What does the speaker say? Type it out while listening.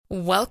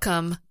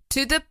Welcome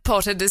to the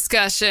Potter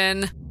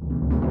Discussion.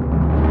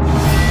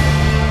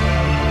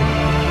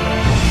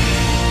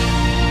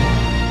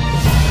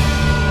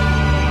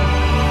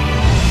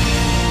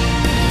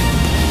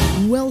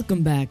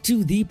 Welcome back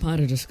to the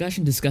Potter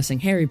Discussion, discussing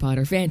Harry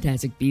Potter,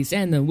 Fantastic Beasts,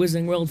 and the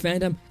Wizarding World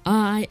fandom.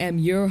 I am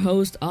your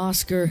host,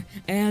 Oscar,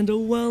 and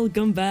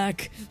welcome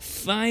back.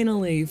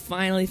 Finally.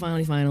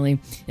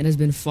 It has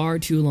been far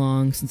too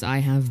long since I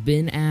have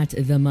been at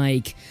the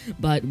mic,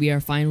 but we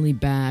are finally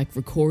back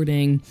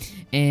recording,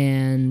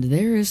 and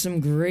there is some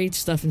great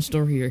stuff in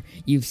store here.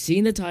 You've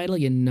seen the title,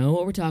 you know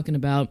what we're talking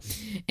about,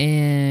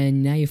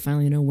 and now you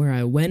finally know where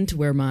I went,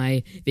 where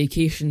my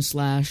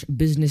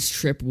vacation/business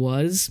trip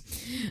was.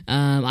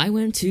 I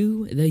went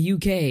to the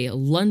UK,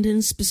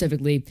 London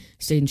specifically,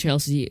 stayed in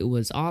Chelsea. It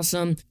was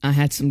awesome. I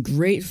had some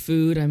great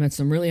food. I met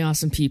some really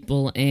awesome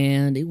people,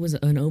 and it was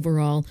an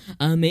overall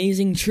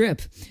amazing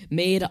trip,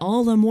 made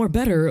all the more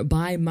better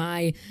by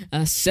my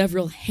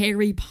several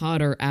Harry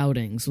Potter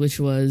outings, which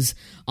was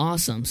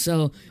awesome.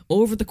 So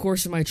over the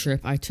course of my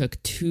trip, I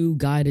took 2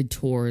 guided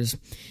tours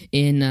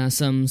in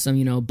some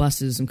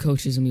buses, some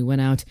coaches, and we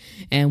went out,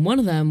 and one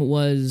of them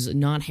was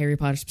not Harry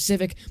Potter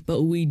specific,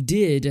 but we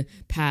did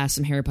pass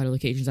some Harry Potter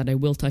locations that I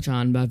will touch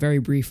on very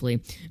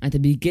briefly at the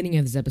beginning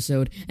of this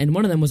episode, and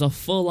one of them was a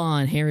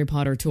full-on Harry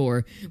Potter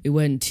tour. We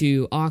went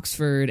to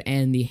Oxford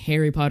and the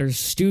Harry Potter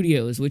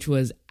Studios, which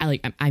was,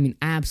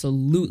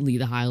 absolutely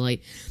the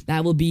highlight.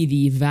 That will be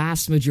the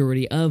vast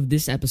majority of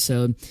this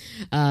episode,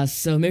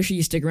 so make sure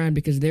you stick around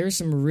because there's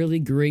some really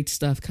great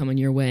stuff coming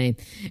your way,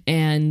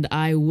 and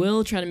I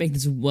will try to make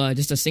this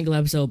just a single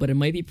episode, but it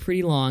might be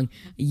pretty long.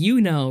 You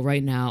know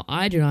right now,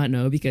 I do not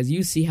know because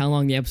you see how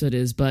long the episode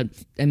is, but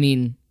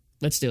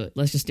let's do it.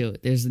 Let's just do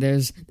it.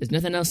 There's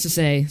nothing else to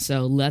say,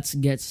 so let's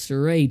get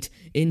straight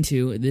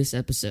into this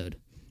episode.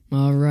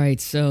 Alright,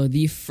 so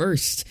the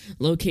first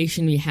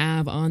location we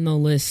have on the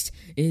list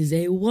is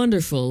a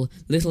wonderful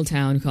little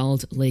town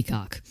called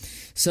Lacock.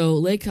 So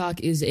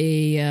Lacock is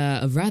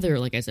a rather,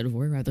 like I said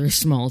before, rather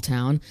small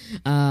town,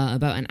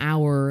 about an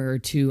hour or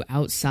two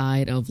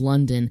outside of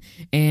London,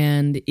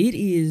 and it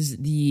is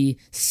the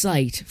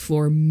site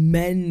for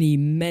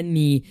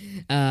many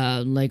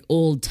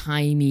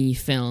old-timey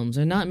films.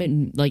 They're not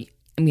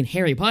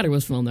Harry Potter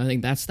was filmed there. I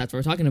think that's what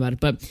we're talking about.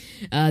 But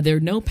there are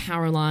no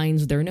power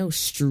lines. There are no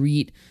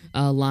street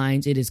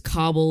lines. It is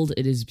cobbled.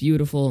 It is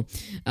beautiful.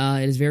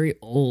 It is very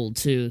old,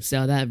 too.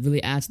 So that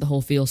really adds to the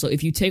whole feel. So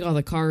if you take all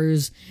the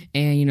cars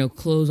and,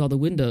 close all the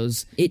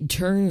windows, it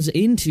turns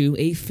into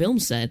a film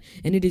set.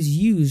 And it is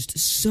used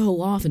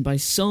so often by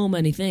so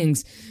many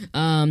things.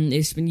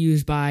 It's been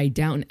used by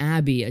Downton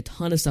Abbey. A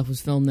ton of stuff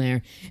was filmed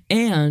there.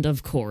 And,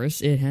 of course,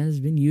 it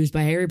has been used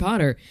by Harry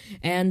Potter.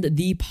 And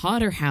the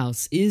Potter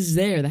house is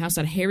there, the house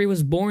that Harry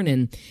was born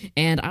in,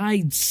 and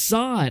I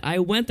saw it. I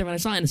went there and I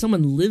saw it, and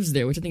someone lives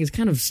there, which I think is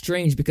kind of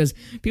strange because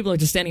people are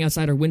just standing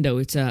outside her window.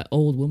 It's an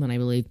old woman, I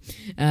believe.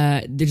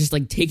 They're just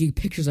taking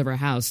pictures of her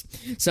house.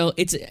 So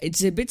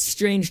it's a bit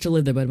strange to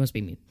live there, but it must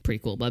be pretty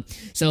cool. But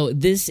so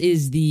this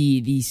is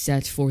the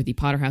set for the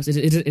Potter house.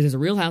 It is a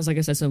real house, like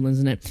I said, someone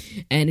lives in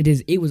it, and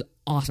it was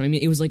awesome.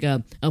 It was like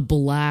a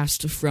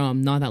blast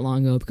from not that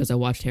long ago because I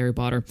watched Harry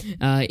Potter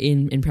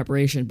in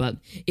preparation, but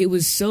it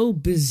was so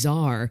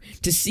bizarre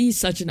to see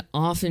such an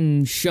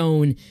often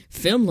shown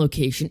film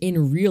location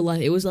in real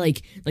life. It was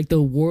like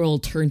the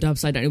world turned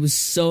upside down. It was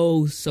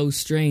so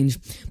strange,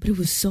 but it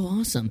was so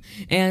awesome.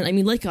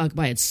 And Lacock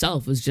by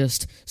itself was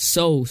just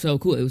so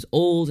cool. It was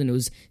old and it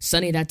was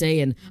sunny that day,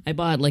 and I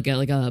bought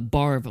a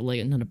bar of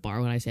not a bar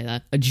when I say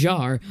that, a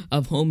jar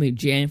of homemade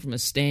jam from a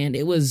stand.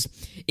 It was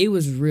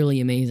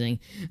really amazing.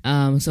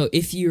 So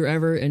if you're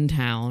ever in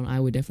town, I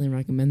would definitely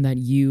recommend that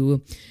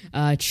you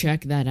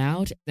check that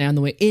out. And on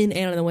the way in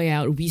and on the way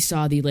out, we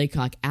saw the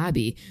Lacock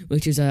Abbey,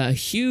 which is a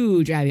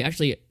huge abbey,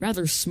 actually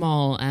rather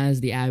small as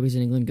the abbeys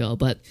in England go,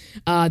 but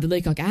the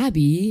Lacock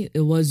Abbey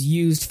was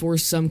used for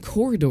some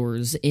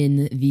corridors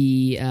in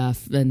the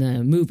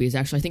movies.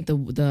 Actually, I think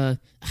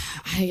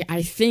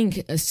I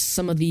think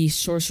some of the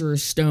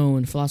Sorcerer's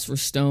Stone,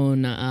 Philosopher's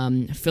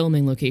Stone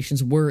filming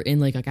locations were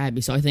in Lacock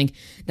Abbey, so I think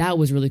that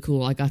was really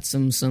cool. I got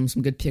some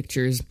good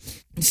pictures,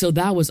 so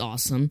that was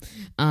awesome.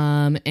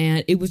 And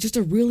it was just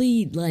a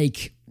really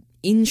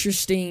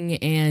interesting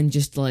and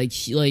just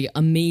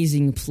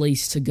amazing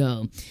place to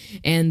go.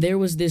 And there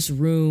was this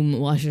room,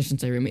 well, I shouldn't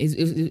say room,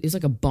 it's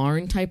like a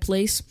barn type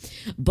place,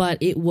 but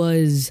it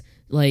was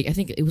I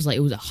think it was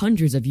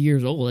hundreds of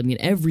years old.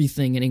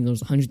 Everything in England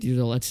was hundreds of years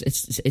old.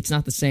 It's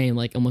not the same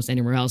almost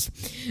anywhere else.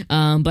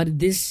 But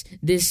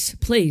this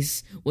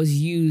place was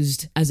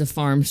used as a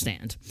farm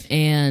stand,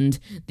 and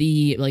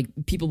the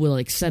people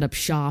would set up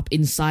shop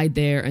inside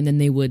there, and then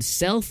they would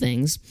sell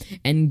things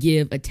and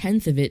give a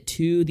tenth of it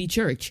to the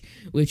church,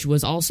 which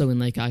was also in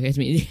Lacock.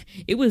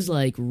 It was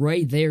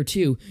right there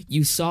too.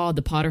 You saw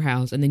the Potter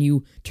house, and then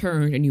you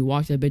turned and you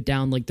walked a bit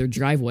down their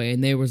driveway,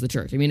 and there was the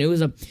church.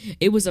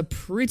 It was a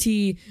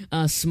pretty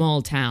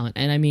small town,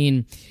 and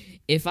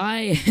if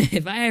I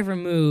if I ever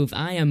move,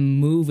 I am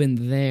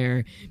moving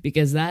there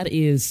because that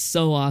is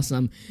so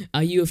awesome.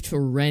 You have to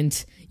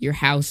rent your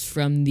house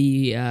from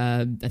the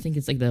I think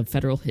it's like the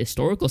Federal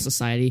Historical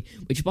Society,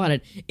 which bought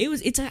it.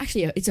 It's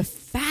actually a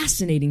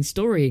fascinating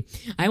story.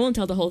 I won't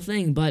tell the whole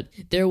thing, but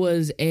there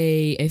was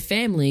a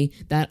family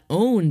that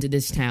owned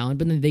this town,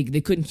 but then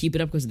they couldn't keep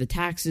it up because of the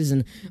taxes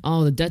and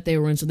all the debt they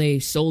were in, so they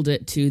sold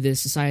it to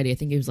this society. I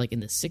think it was like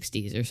in the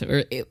 60s or so.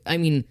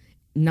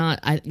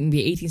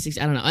 The 1860s.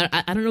 I don't know.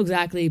 I don't know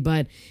exactly,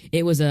 but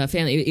it was a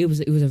family. It was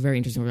a very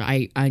interesting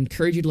story. I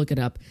encourage you to look it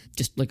up.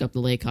 Just look up the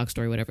Lacock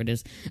story, whatever it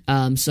is.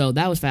 So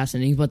that was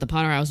fascinating. But the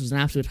Potter House was an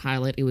absolute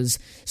highlight. It was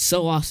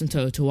so awesome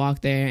to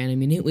walk there, and I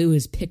mean it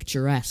was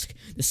picturesque.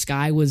 The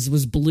sky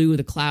was blue.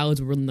 The clouds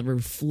were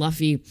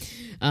fluffy.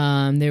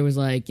 There was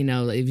like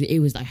it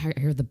was. I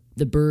heard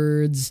the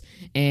birds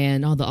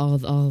and all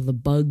the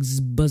bugs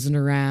buzzing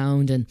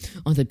around and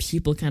all the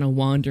people kind of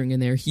wandering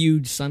in their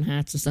huge sun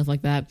hats and stuff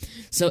like that.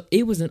 So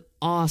it was an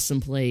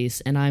awesome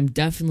place, and I'm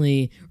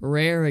definitely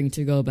raring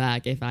to go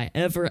back if I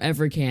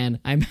ever can.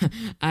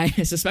 I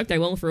suspect I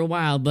won't for a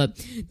while, but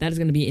that is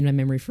going to be in my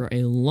memory for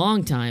a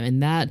long time,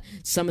 and that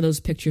some of those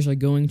pictures are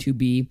going to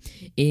be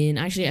in.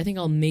 Actually, I think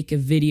I'll make a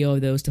video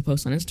of those to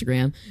post on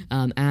Instagram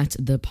at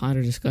the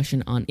Potter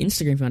Discussion on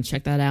Instagram if you want to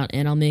check that out,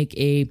 and I'll make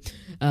a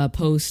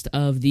post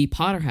of the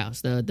Potter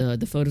House,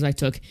 the photos I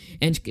took,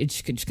 and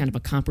it's just kind of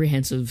a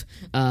comprehensive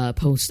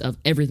post of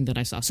everything that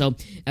I saw. So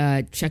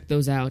check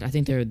those out. I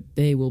think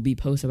they will be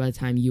posted by the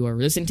time you are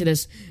listening to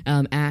this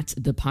at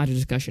the Potter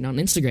Discussion on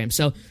Instagram.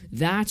 So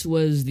that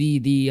was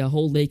the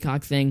whole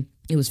Lacock thing.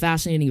 It was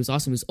fascinating. It was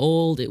awesome. It was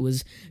old. It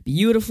was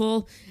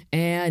beautiful.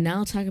 And now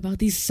I'll talk about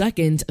the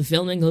second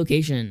filming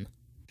location.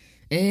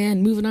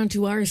 And moving on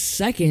to our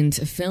second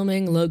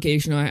filming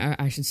location, or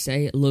I should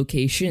say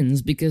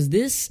locations, because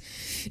this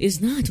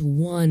is not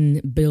one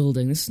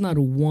building, this is not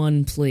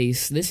one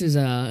place, this is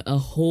a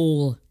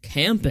whole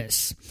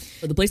campus.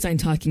 The place I'm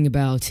talking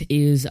about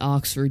is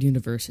Oxford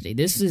University.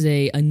 This is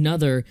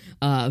another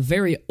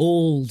very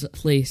old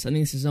place. I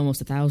think this is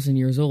almost 1,000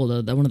 years old.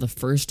 One of the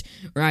first,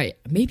 right?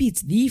 Maybe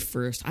it's the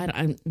first.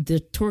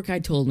 The tour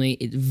guide told me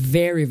it's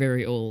very,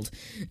 very old.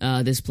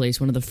 This place,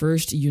 one of the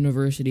first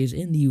universities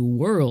in the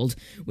world,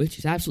 which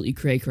is absolutely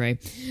cray-cray.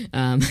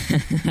 I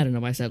don't know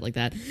why I said it like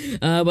that.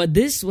 But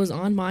this was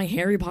on my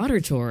Harry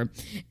Potter tour,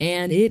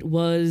 and it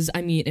was,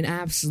 an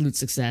absolute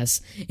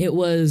success. It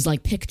was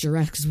like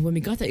picturesque. When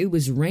we got there, it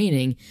was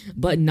raining,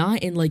 but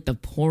not in like the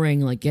pouring,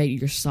 like get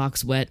your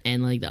socks wet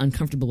and like the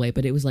uncomfortable way,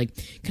 but it was like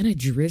kind of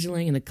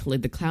drizzling, and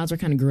the clouds were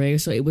kind of gray,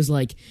 so it was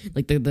like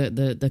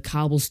the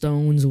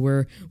cobblestones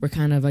were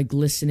kind of like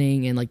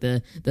glistening, and like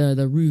the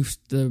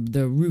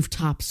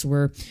rooftops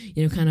were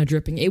kind of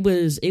dripping. It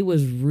was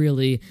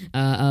really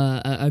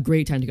a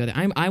great time to go there.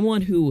 I'm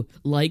one who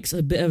likes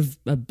a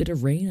bit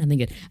of rain. I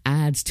think it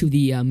adds to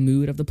the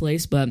mood of the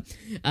place, but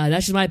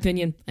that's just my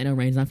opinion. I know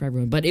rain's not for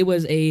everyone, but it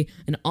was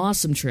an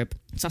awesome trip.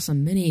 Saw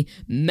some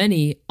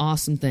many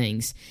awesome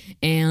things,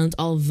 and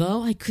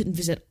although I couldn't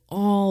visit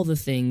all the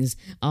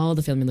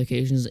filming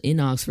locations in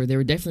Oxford, there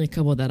were definitely a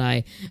couple that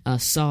I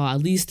saw,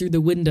 at least through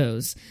the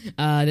windows.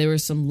 There were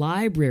some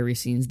library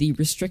scenes. The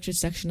restricted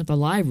section of the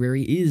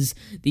library is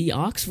the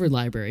Oxford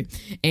Library,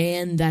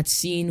 and that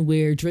scene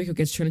where Draco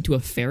gets turned into a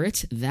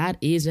ferret, that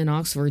is in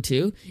Oxford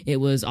too.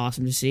 It was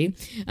awesome to see.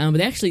 But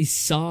they actually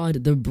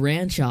sawed the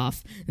branch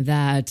off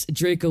that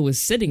Draco was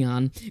sitting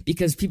on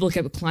because people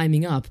kept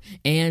climbing up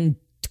and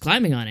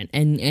climbing on it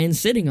and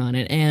sitting on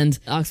it, and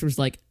Oxford's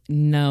like,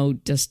 no,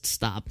 just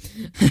stop.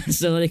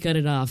 So they cut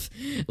it off,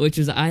 which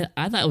was I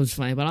thought was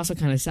funny, but also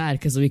kind of sad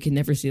because we could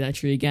never see that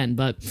tree again.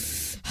 But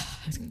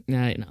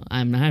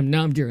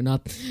I'm gearing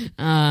up.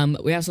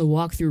 We also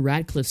walked through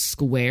Radcliffe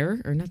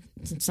Square, or not.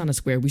 It's not a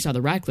square. We saw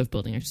the Radcliffe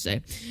building, I should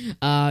say.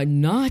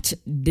 Not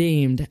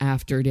named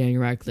after Daniel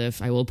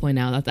Radcliffe. I will point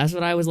out that's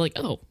what I was like.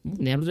 Oh,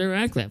 named after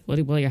Radcliffe.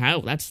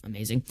 How? That's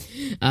amazing.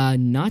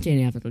 Not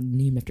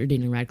named after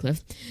Daniel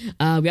Radcliffe.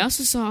 We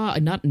also saw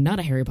not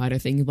a Harry Potter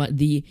thing, but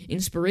the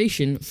inspiration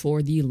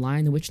for the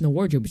Lion, the Witch, and the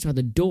Wardrobe. We saw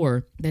the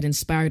door that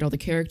inspired all the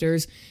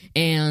characters,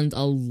 and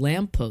a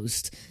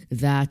lamppost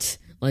that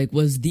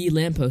was the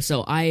lamppost.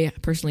 So I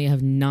personally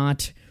have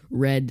not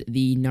read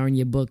the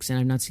Narnia books, and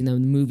I've not seen the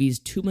movies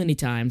too many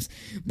times,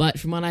 but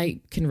from what I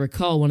can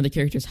recall, one of the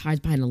characters hides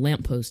behind a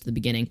lamppost at the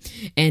beginning,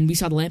 and we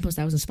saw the lamppost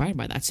that was inspired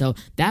by that, so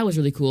that was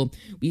really cool.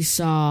 We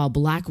saw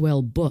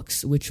Blackwell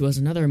Books, which was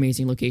another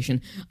amazing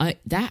location.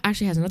 That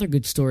actually has another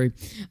good story.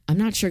 I'm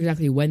not sure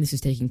exactly when this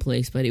is taking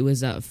place, but it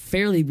was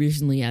fairly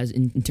recently as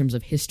in terms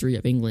of history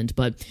of England,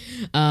 but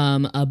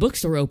a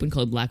bookstore opened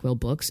called Blackwell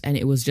Books, and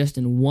it was just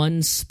in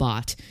one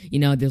spot.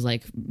 There's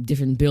like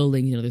different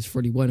buildings, there's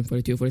 41 and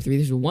 42, 43,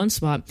 there's one one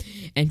spot,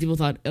 and people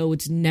thought, oh,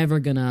 it's never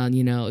gonna,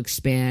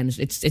 expand.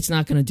 It's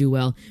not gonna do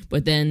well.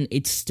 But then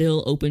it's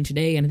still open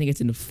today, and I think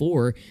it's in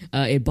 4.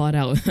 It bought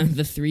out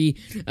the 3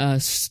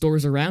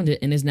 stores around it,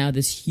 and is now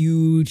this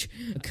huge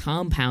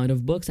compound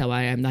of books that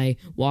I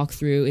walk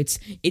through.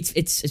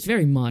 It's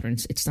very modern.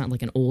 It's not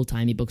like an old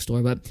timey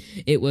bookstore, but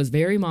it was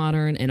very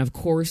modern. And of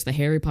course, the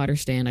Harry Potter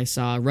stand I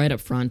saw right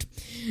up front.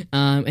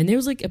 And there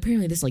was like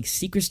apparently this like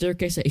secret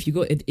staircase. If you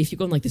go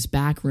in like this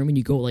back room and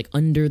you go like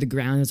under the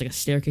ground, there's like a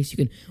staircase you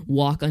can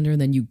walk under,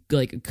 and then you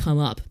like come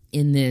up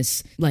in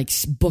this like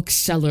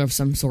bookseller of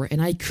some sort.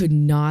 And I could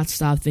not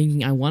stop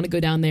thinking, I want to go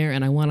down there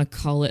and I want to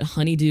call it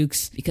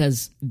Honeydukes,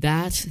 because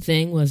that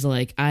thing was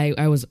like I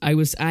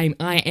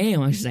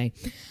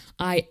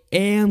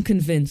am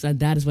convinced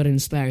that is what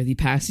inspired the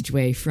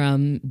passageway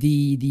from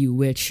the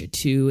witch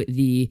to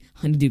the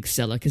Honeyduke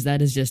cellar, because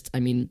that is just,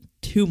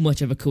 too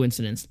much of a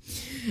coincidence.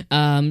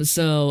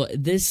 So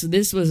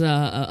this was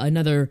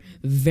another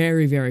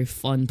very, very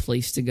fun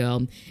place to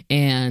go,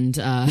 and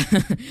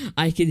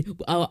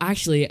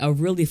actually a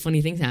really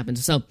funny thing happened.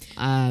 So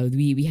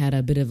we had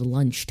a bit of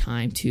lunch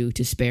time to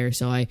spare,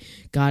 so I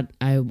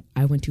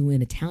went to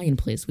an Italian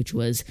place which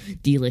was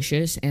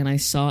delicious, and I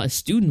saw a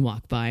student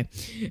walk by,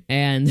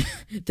 and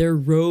their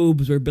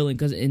robes were billowing,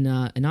 because in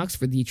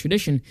Oxford the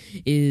tradition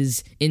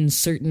is in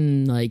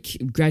certain like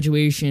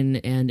graduation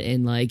and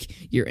in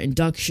like your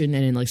induction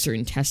and in like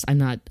certain tests, I'm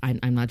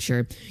not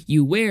sure,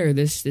 you wear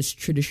this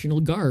traditional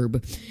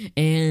garb,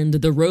 and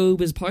the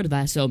robe is part of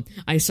that. So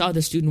I saw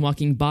the student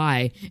walking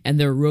by and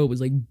their robe was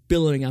like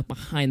billowing up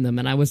behind them,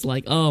 and I was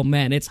like, oh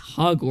man, it's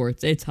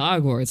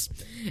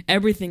Hogwarts.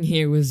 Everything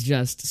here was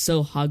just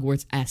so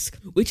Hogwarts-esque,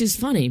 which is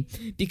funny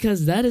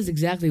because that is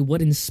exactly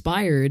what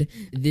inspired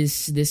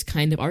this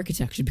kind of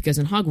architecture. Because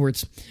in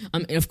Hogwarts,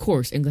 and of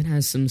course England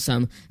has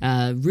some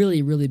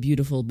really, really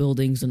beautiful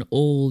buildings and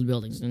old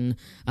buildings and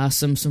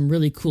some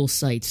really cool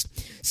sites.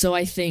 So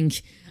I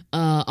think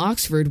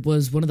Oxford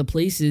was one of the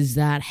places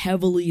that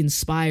heavily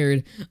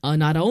inspired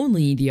not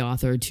only the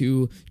author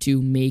to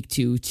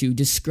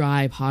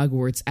describe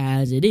Hogwarts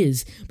as it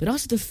is, but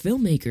also the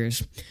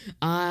filmmakers.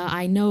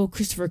 I know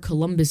Christopher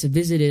Columbus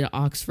visited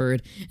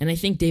Oxford, and I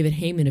think David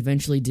Heyman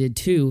eventually did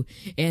too,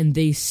 and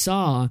they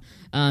saw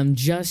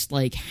just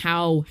like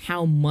how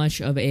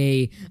much of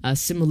a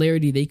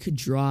similarity they could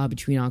draw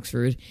between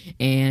Oxford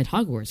and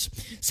Hogwarts.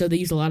 So they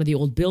used a lot of the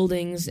old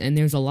buildings, and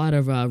there's a lot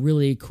of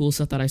really cool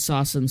stuff that I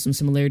saw, some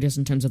similarities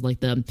in terms of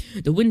like the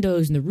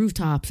windows and the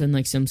rooftops and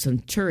like some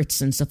turrets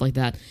and stuff like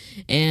that.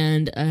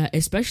 And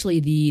especially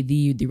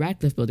the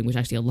Radcliffe building, which is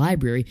actually a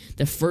library,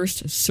 the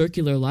first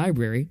circular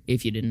library,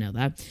 if you didn't know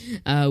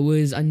that,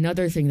 was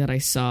another thing that I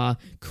saw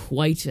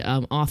quite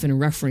often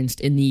referenced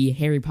in the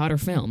Harry Potter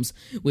films,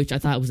 which I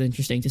thought was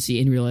interesting to see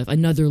in real life.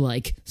 Another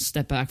like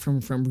step back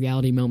from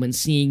reality moment,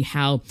 seeing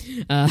how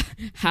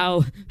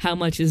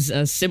much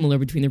is similar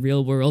between the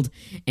real world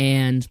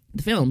and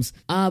the films.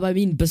 But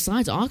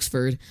besides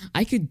Oxford,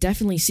 I could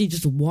definitely see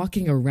just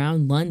walking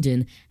around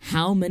London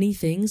how many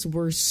things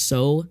were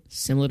so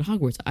similar to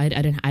Hogwarts. I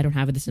don't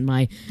have this in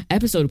my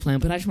episode plan,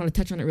 but I just want to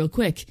touch on it real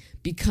quick,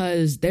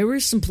 because there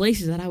were some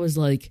places that I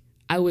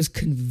was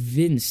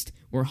convinced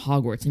were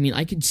Hogwarts.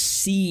 I could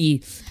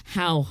see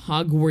how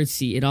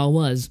Hogwartsy it all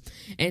was.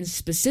 And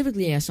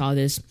specifically, I saw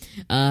this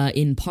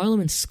in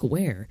Parliament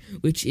Square,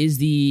 which is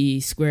the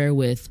square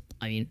with,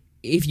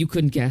 if you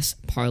couldn't guess,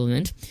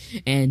 Parliament,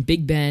 and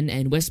Big Ben,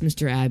 and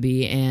Westminster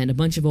Abbey, and a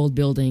bunch of old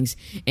buildings.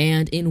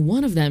 And in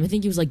one of them, I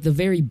think it was like the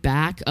very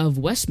back of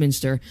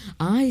Westminster,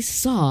 I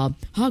saw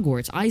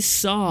Hogwarts. I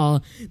saw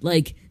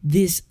like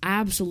this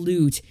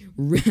absolute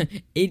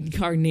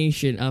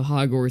incarnation of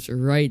Hogwarts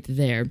right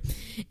there.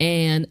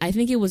 And I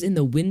think it was in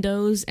the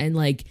windows and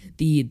like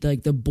the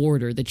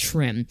border, the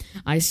trim.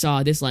 I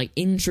saw this like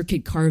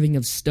intricate carving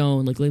of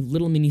stone, like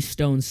little mini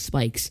stone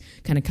spikes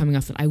kind of coming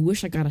off it. I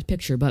wish I got a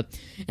picture, oh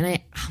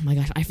my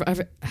gosh, I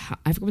forgot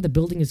what the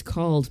building is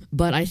called,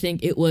 but I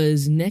think it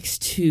was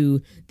next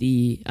to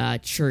the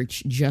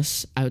church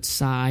just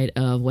outside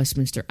of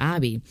Westminster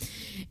Abbey.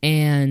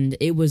 And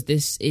it was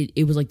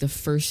it was like the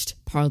first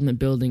Parliament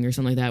building or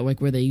something like that,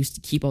 like where they used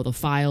to keep all the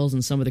files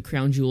and some of the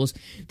crown jewels.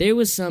 There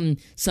was some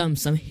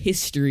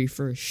history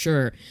for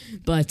sure,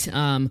 but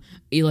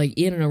like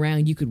in and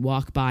around, you could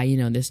walk by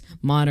this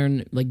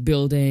modern like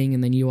building,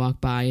 and then you walk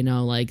by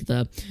like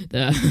the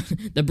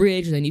the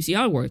bridge, and then you see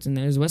Hogwarts, and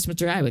there's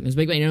Westminster Abbey, and there's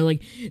Big Ben.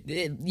 Like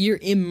you're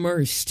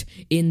immersed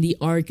in the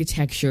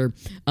architecture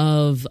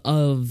of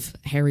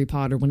Harry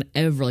Potter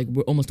whenever, like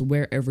almost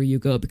wherever you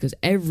go, because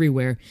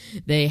everywhere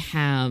they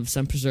have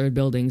some preserved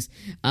buildings.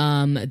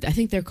 I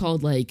think they're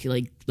called like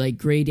like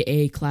grade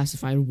A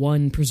classified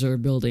 1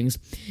 preserved buildings.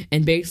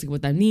 And basically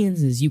what that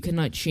means is you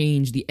cannot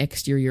change the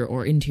exterior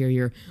or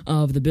interior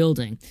of the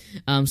building.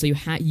 So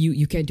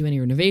you can't do any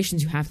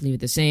renovations. You have to leave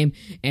it the same.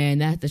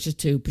 And that's just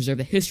to preserve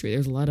the history.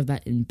 There's a lot of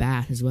that in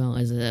Bath as well,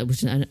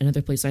 which is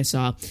another place I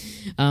saw.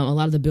 A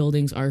lot of the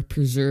buildings are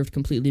preserved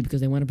completely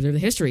because they want to preserve the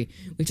history,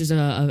 which is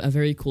a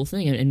very cool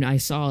thing. And I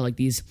saw like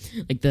these,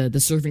 like the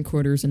servant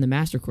quarters and the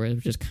master quarters,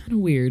 which is kind of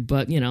weird,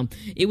 but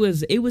it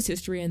was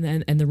history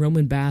and the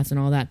Roman baths and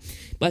all that.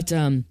 But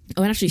and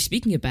actually,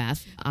 speaking of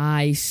Bath,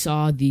 I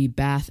saw the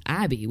Bath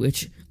Abbey,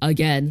 which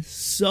again,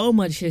 so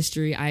much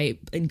history. I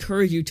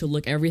encourage you to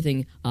look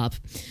everything up.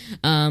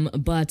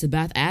 But the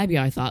Bath Abbey,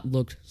 I thought,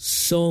 looked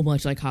so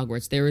much like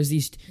Hogwarts. There was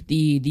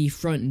the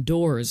front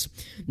doors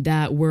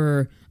that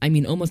were,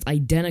 almost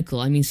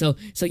identical. So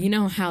you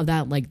know how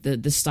that, like,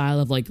 the style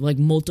of like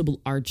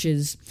multiple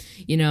arches,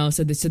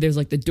 so there's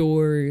like the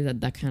door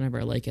that kind of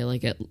are like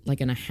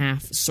in a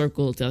half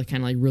circle to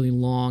kind of like really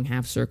long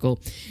half circle,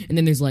 and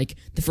then there's like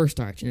the first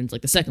arch, and it's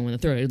like the second one, the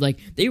third. It's like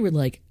they were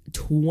like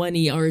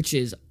 20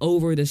 arches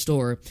over the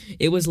store.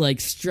 It was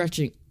like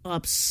stretching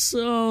up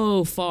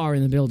so far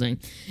in the building.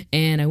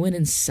 And I went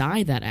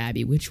inside that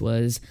abbey, which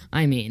was,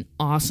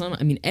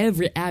 awesome.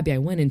 Every abbey I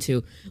went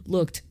into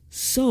looked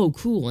so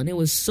cool, and it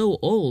was so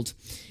old.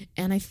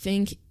 And I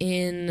think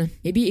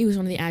maybe it was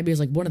one of the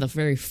abbeys, like one of the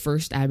very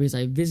first abbeys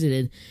I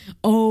visited.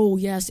 Oh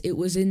yes, it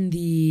was in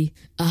the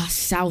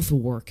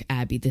Southwark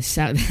Abbey. That's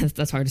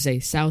hard to say.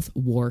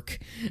 Southwark,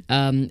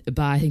 by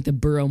I think the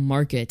Borough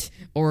Market,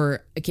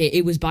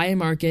 it was by a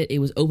market. It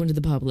was open to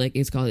the public.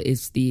 It's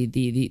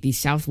the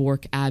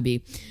Southwark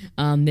Abbey.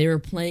 They were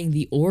playing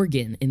the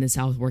organ in the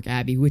Southwark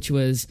Abbey, which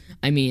was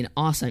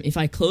awesome. If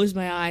I closed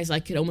my eyes, I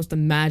could almost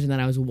imagine that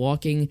I was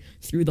walking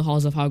through the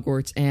halls of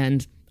Hogwarts,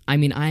 and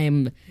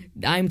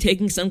I'm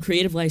taking some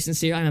creative license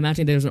here. I'm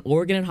imagining there's an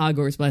organ in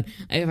Hogwarts, but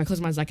if I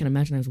close my eyes, I can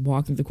imagine I was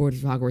walking through the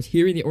corridors of Hogwarts,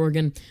 hearing the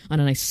organ on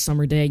a nice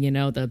summer day.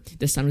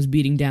 The sun was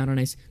beating down on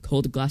a nice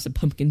cold glass of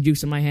pumpkin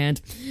juice in my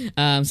hand.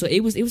 So it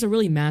was a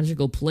really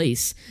magical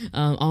place.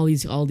 All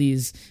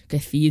these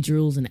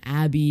cathedrals and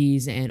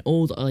abbeys and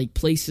old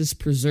places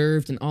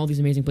preserved, and all these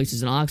amazing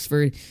places in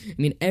Oxford.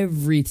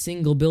 Every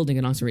single building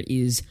in Oxford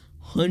is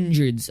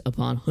hundreds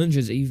upon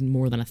hundreds, even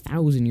more than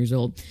 1,000 years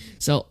old.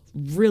 So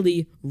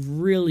really,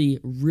 really,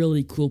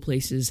 really cool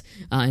places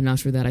in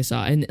Oxford that I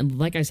saw. And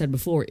like I said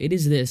before, it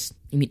is this,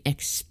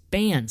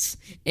 expanse.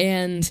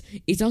 And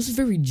it's also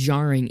very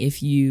jarring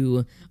if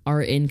you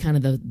are in kind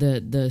of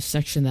the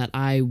section that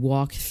I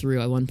walked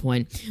through at one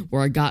point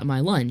where I got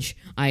my lunch.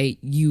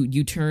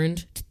 You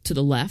turned to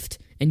the left,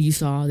 and you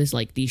saw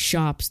these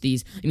shops,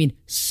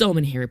 so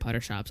many Harry Potter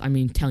shops.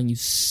 Telling you,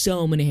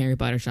 so many Harry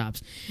Potter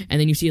shops. And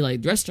then you see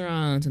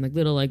restaurants and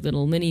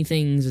little mini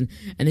things, and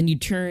then you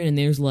turn and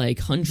there's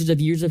hundreds of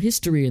years of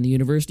history in the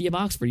University of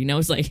Oxford.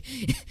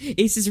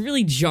 It's this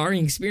really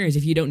jarring experience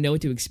if you don't know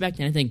what to expect.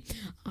 And I think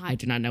I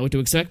did not know what to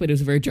expect, but it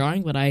was very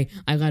jarring. But I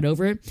got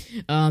over it.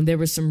 There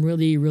was some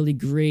really, really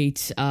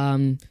great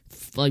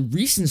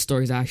recent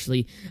stories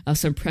actually.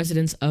 Some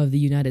presidents of the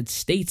United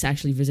States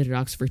actually visited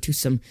Oxford to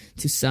some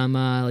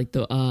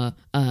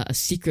a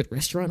secret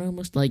restaurant,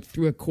 almost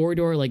through a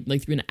corridor,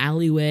 through an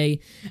alleyway.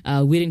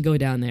 We didn't go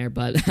down there,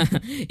 but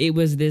it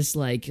was this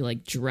I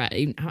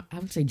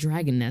would say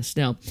dragon nest,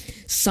 no,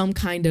 some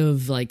kind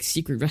of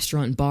secret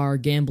restaurant, bar,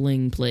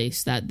 gambling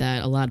place that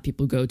a lot of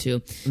people go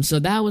to. So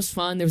that was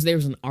fun. There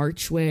was an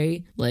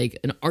archway,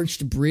 an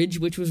arched bridge,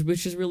 which was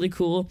really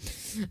cool.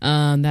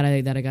 That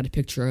I got a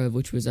picture of,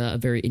 which was a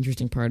very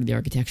interesting part of the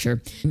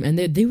architecture. And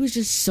there was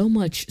just so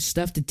much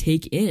stuff to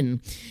take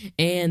in,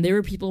 and there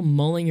were people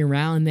mulling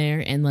around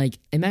there, and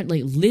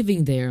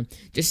living there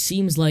just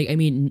seems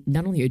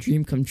not only a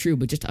dream come true,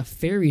 but just a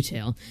fairy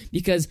tale,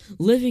 because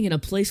living in a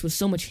place with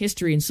so much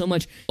history and so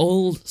much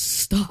old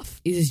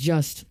stuff is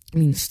just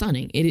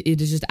stunning.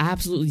 It is just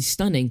absolutely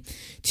stunning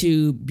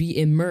to be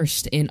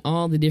immersed in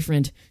all the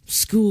different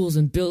schools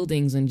and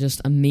buildings and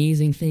just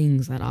amazing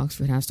things that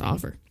Oxford has to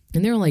offer.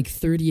 And there are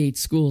 38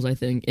 schools, I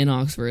think, in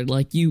Oxford.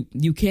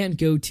 You can't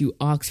go to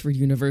Oxford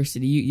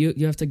University.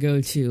 You have to go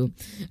to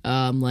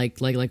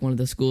one of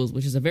the schools,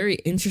 which is a very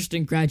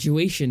interesting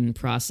graduation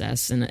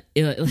process. And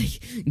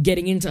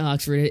getting into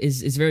Oxford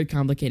is very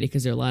complicated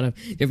because there are a lot of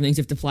different things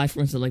you have to apply for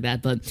and stuff like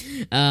that. But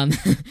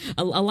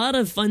a lot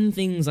of fun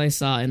things I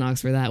saw in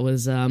Oxford that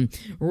was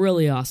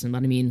really awesome.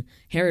 But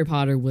Harry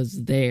Potter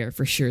was there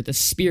for sure. The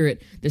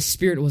spirit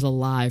was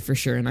alive for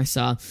sure. And I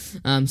saw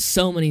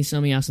so many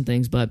awesome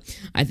things. But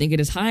I think it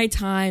is high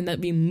time that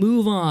we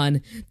move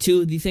on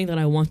to the thing that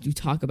I want to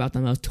talk about the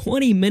most.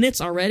 20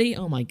 minutes already?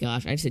 Oh my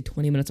gosh, I just said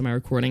 20 minutes of my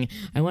recording.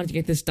 I wanted to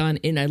get this done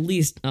in at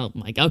least,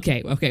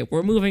 okay,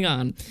 we're moving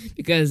on,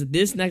 because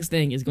this next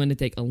thing is going to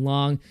take a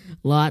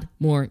lot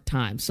more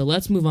time. So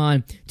let's move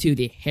on to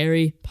the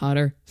Harry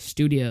Potter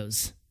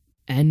Studios.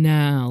 And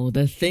now,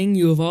 the thing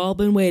you have all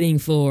been waiting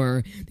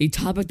for, the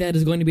topic that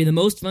is going to be the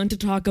most fun to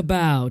talk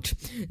about,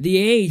 the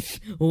eighth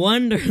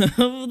wonder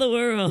of the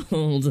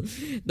world,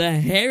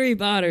 the Harry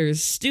Potter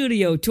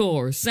Studio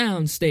Tour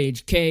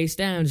Soundstage K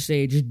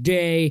Soundstage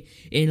Day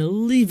in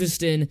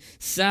Leavesden,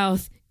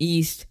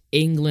 Southeast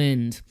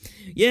England.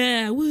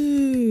 Yeah,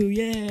 woo,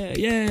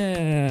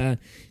 yeah.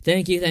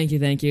 Thank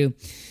you.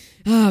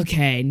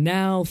 Okay,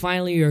 now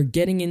finally we are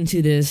getting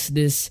into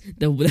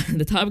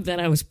the topic that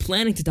I was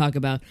planning to talk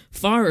about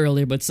far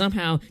earlier, but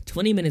somehow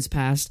 20 minutes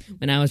passed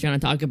when I was trying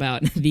to talk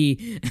about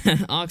the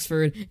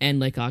Oxford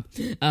and Lacock,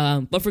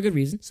 but for good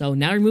reason. So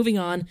now we're moving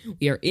on.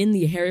 We are in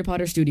the Harry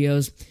Potter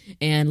studios,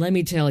 and let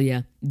me tell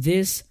you,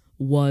 this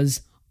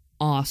was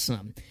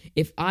awesome.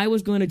 If I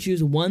was going to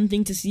choose one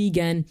thing to see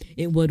again,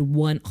 it would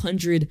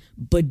 100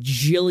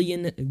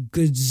 bajillion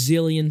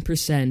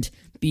gazillion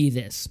 % be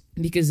this,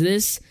 because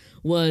this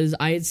was,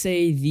 I'd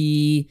say,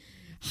 the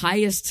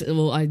highest,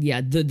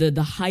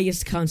 the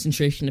highest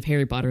concentration of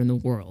Harry Potter in the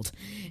world.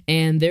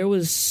 And there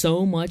was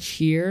so much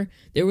here.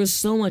 There was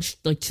so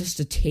much, just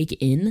to take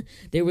in.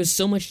 There was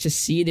so much to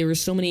see. There were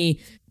so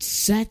many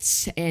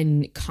sets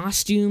and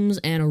costumes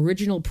and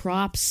original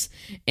props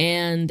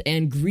and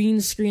green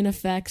screen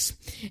effects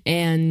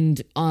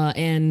and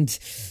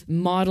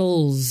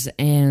models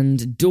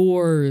and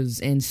doors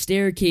and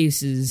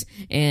staircases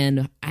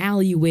and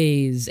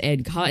alleyways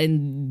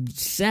and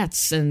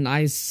sets, and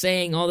I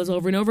sang all this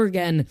over and over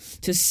again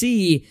to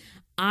see.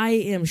 I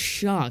am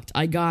shocked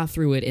I got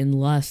through it in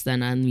less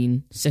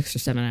than, 6 or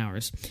 7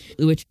 hours,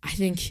 which I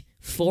think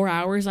 4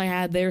 hours I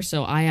had there,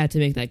 so I had to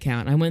make that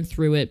count. I went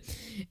through it,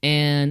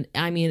 and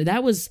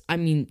that was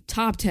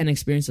top 10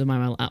 experience of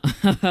my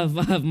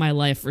of my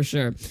life for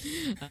sure.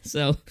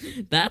 So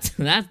that's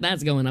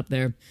going up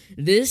there.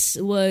 This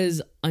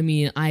was,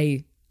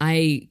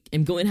 I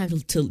am going to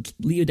have to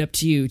leave it up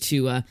to you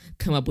to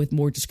come up with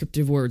more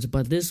descriptive words,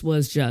 but this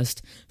was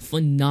just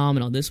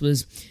phenomenal. This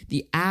was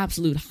the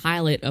absolute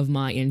highlight of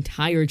my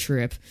entire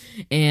trip,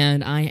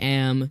 and I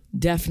am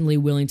definitely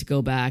willing to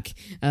go back.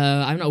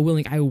 I'm not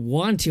willing, I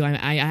want to.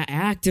 I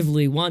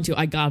actively want to.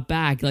 I got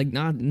back,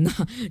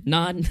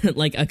 not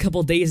like a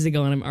couple days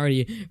ago, and I'm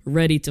already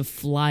ready to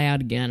fly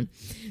out again.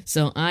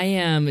 So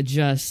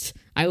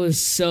I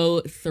was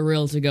so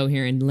thrilled to go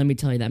here, and let me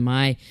tell you that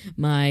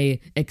my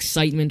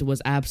excitement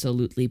was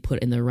absolutely put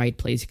in the right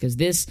place, because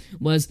this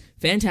was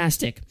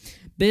fantastic.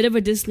 Bit of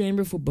a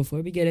disclaimer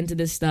before we get into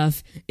this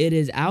stuff. It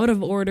is out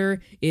of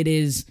order. It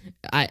is,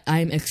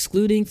 I'm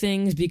excluding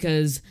things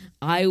because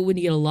I would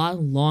need a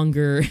lot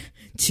longer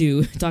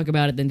to talk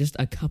about it than just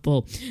a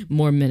couple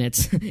more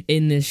minutes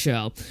in this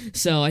show.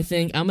 So I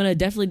think I'm gonna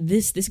definitely,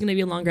 this is gonna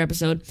be a longer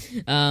episode,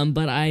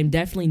 but I'm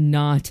definitely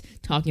not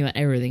talking about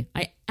everything.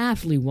 I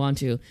absolutely want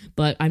to,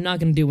 but I'm not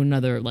going to do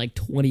another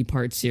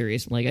 20-part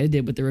series like I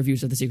did with the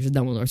reviews of The Secrets of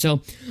Dumbledore.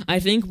 So I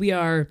think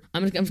I'm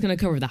just going to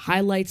cover the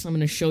highlights. I'm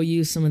going to show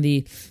you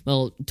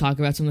talk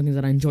about some of the things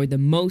that I enjoyed the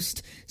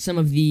most, some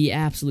of the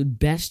absolute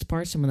best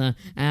parts, some of the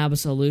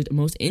absolute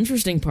most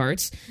interesting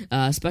parts,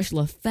 special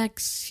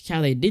effects,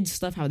 how they did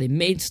stuff, how they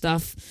made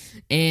stuff,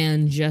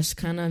 and just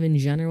kind of in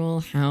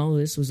general how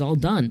this was all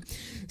done.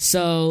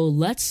 So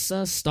let's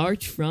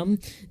start from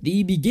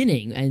the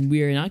beginning, and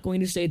we are not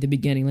going to stay at the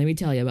beginning, let me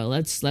tell you, but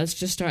let's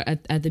just start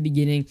at the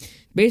beginning.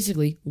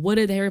 Basically, what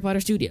are the Harry Potter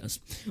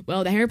Studios?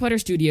 Well, the Harry Potter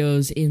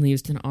Studios in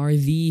Leavesden are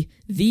the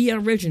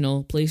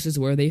original places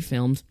where they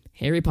filmed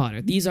Harry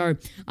Potter.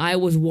 I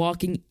was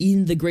walking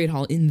in the Great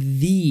Hall,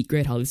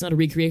 It's not a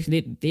recreation.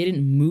 They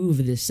didn't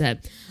move this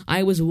set.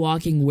 I was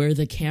walking where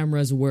the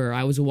cameras were.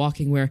 I was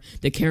walking where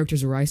the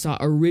characters were. I saw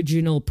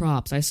original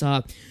props. I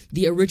saw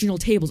the original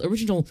tables,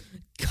 original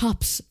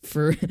cups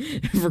for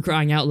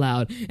crying out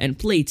loud, and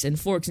plates and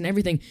forks and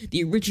everything.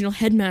 The original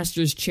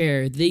headmaster's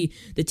chair, the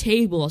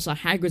table. I saw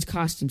Hagrid's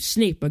costume,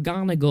 Snape,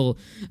 McGonagall,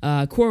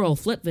 Quirrell,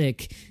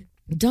 Flitwick,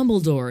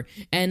 Dumbledore,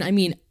 and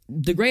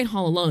the Great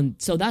Hall alone.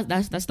 So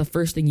that's the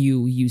first thing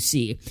you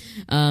see.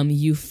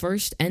 You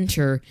first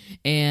enter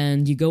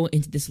and you go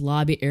into this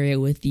lobby area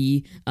with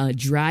the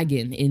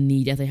dragon in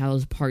the Deathly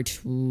Hallows Part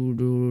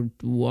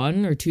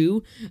 1 or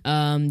 2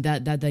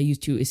 that they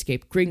used to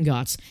escape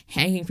Gringotts,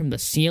 hanging from the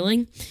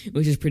ceiling,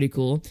 which is pretty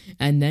cool.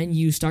 And then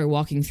you start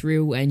walking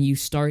through, and you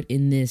start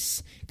in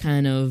this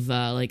kind of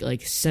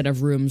like set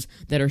of rooms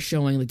that are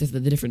showing the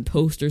different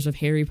posters of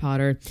Harry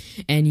Potter,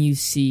 and you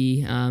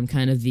see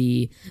kind of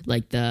the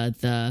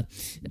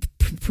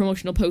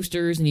promotional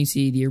posters, and you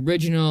see the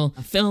original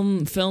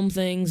film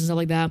things and stuff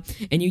like that,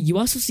 and you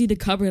also see the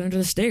cupboard under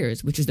the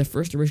stairs, which is the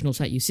first original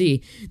set you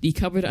see. The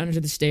cupboard under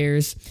the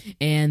stairs,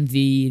 and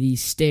the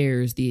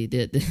stairs, the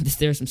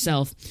stairs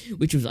themselves,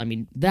 which was,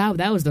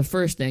 that was the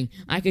first thing.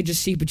 I could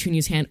just see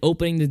Petunia's hand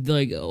opening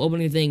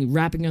the thing,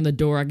 rapping on the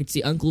door. I could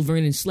see Uncle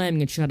Vernon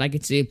slamming it shut. I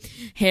could see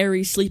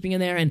Harry sleeping in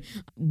there, and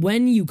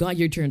when you got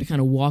your turn to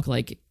kind of walk,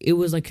 it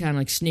was kind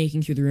of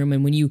snaking through the room,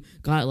 and when you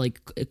got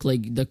like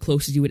the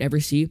closest you would ever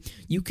see,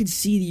 you could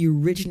see the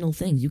original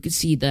thing. You could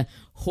see the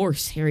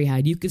horse Harry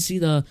had. You could see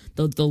the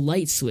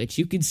light switch.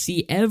 You could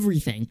see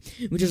everything,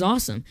 which is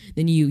awesome.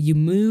 Then you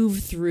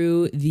move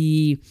through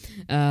the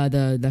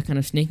kind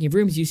of snaking of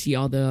rooms. You see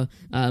all the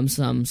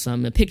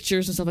some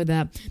pictures and stuff like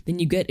that. Then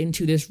you get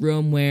into this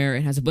room where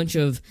it has a bunch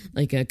of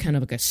like a kind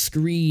of like a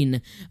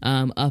screen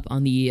up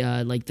on the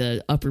like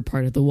the upper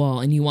part of the wall,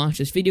 and you watch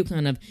this video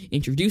kind of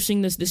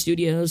introducing the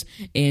studios,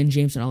 and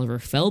James and Oliver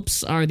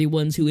Phelps are the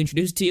ones who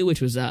introduced to you,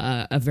 which was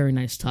a very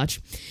nice touch.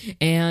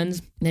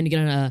 And then you get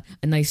a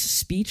nice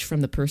speech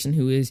from the person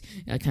who is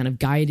kind of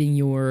guiding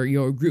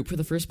your group for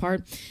the first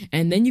part,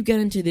 and then you get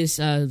into this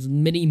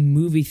mini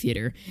movie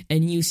theater,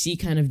 and you see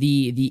kind of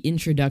the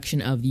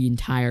introduction of the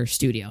entire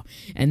studio,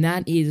 and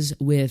that is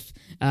with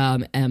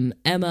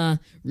Emma,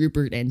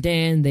 Rupert, and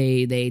Dan.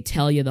 They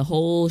tell you the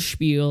whole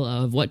spiel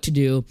of what to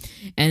do,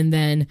 and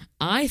then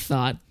I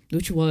thought,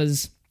 which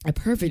was a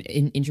perfect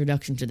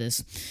introduction to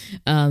this.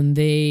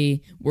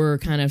 They were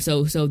kind of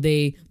so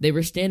they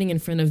were standing in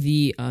front of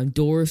the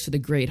doors to the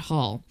Great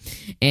Hall,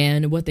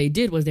 and what they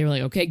did was they were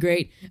like, okay,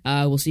 great,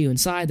 we'll see you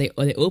inside. They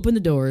opened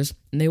the doors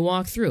and they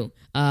walked through.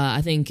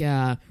 I think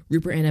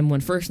Rupert and Em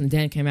went first, and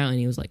Dan came out and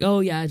he was like, oh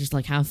yeah, just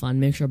like have fun,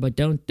 make sure, but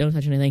don't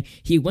touch anything.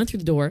 He went through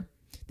the door.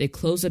 They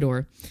closed the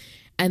door.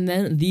 And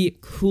then the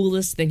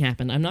coolest thing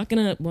happened. I'm not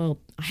gonna, well,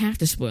 I have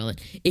to spoil it.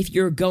 If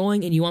you're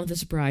going and you want the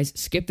surprise,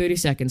 skip 30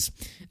 seconds.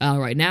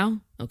 Right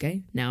now,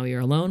 okay, now you're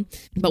alone.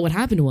 But what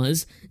happened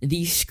was,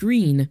 the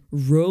screen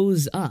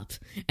rose up.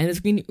 And the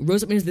screen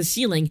rose up into the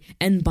ceiling,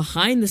 and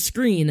behind the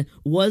screen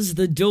was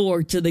the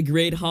door to the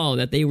Great Hall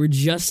that they were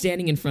just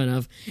standing in front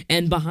of.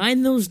 And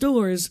behind those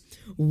doors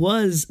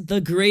was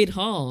the Great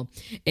Hall.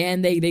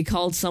 And they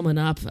called someone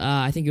up,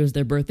 I think it was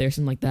their birthday or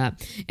something like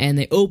that, and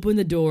they opened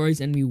the doors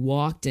and we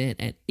walked in,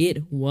 and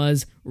it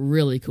was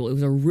really cool. It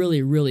was a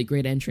really, really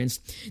great entrance.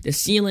 The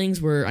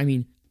ceilings were, I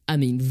mean,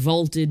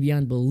 vaulted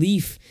beyond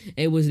belief.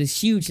 It was this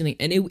huge ceiling,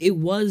 and it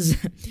was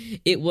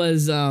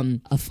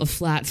a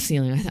flat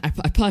ceiling. I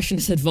probably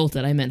shouldn't have said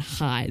vaulted. I meant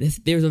high.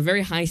 There was a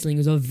very high ceiling. It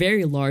was a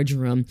very large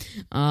room.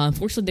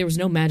 Unfortunately, there was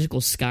no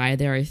magical sky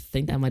there. I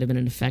think that might have been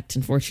an effect,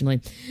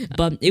 unfortunately.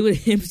 But it was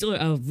still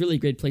a really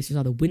great place. You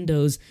saw the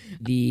windows,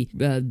 the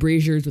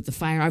braziers with the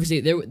fire.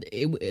 Obviously,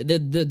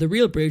 the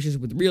real braziers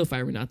with real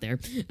fire were not there.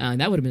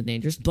 That would have been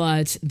dangerous.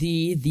 But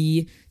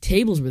the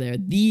tables were there.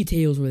 The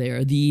tables were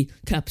there. The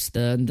cups,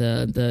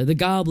 the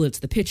goblets,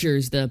 the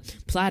pitchers, the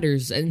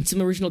platters, and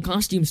some original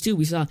costumes too.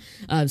 We saw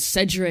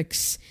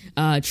Cedric's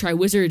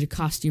Triwizard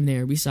costume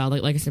there. We saw,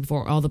 like I said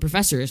before, all the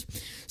professors.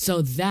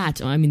 So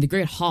that, I mean, the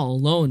Great Hall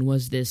alone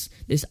was this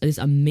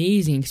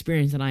amazing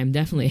experience that I am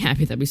definitely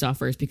happy that we saw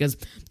first, because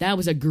that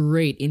was a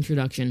great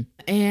introduction.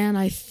 And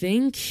I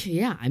think,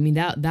 yeah, I mean,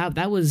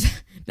 that was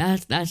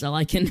that's all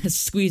I can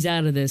squeeze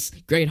out of this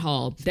Great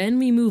Hall. Then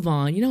we move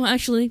on. You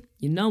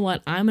know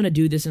what? I'm going to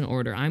do this in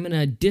order. I'm going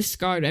to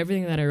discard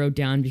everything that I wrote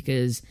down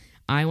because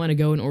I want to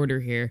go in order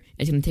here.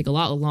 It's going to take a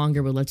lot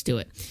longer, but let's do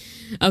it.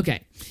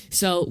 Okay,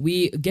 so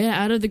we get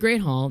out of the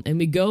Great Hall and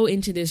we go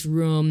into this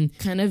room,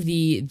 kind of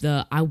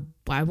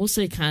I will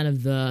say kind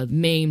of the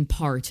main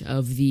part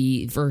of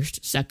the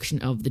first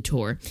section of the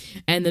tour.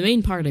 And the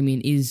main part, I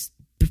mean, is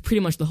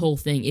pretty much the whole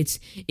thing.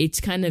 It's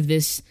kind of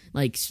this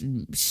like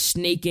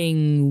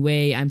snaking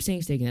way. I'm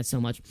saying snaking that so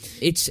much.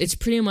 It's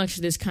pretty much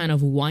this kind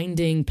of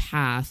winding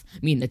path. I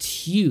mean,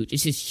 that's huge.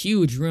 It's this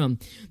huge room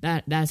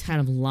that's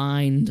kind of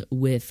lined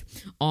with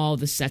all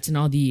the sets and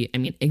all the, I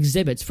mean,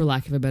 exhibits, for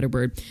lack of a better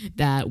word,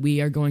 that we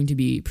are going to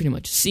be pretty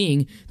much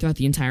seeing throughout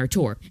the entire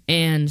tour.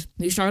 And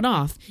we start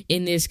off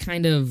in this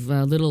kind of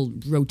little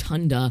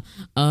rotunda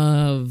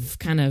of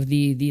kind of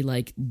the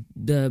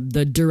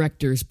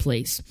director's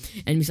place,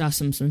 and we saw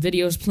some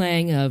videos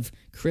playing of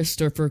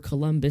Christopher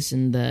Columbus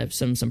and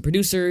some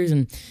producers,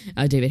 and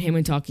David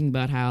Heyman talking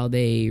about how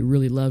they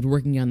really loved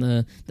working on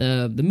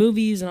the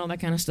movies and all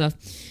that kind of stuff.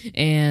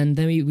 And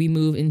then we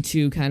move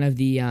into kind of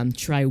the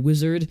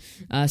Triwizard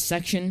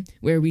section,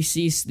 where we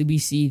see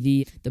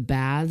the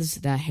baths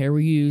that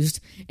Harry used,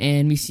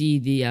 and we see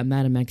the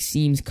Madame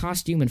Maxime's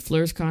costume and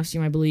Fleur's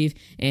costume, I believe,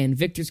 and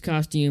Victor's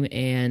costume,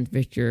 and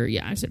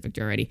I said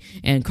Victor already,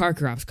 and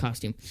Karkaroff's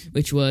costume,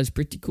 which was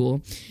pretty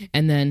cool.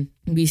 And then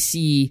we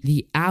see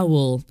the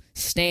owl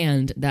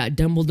stand that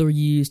Dumbledore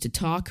used to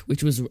talk,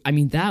 which was, I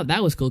mean, that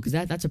was cool, because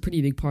that's a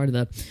pretty big part of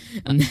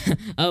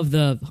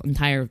the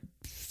entire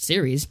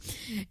series.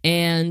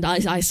 And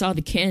I saw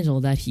the candle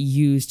that he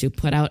used to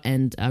put out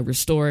and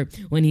restore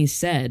when he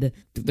said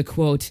the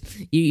quote,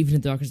 "Even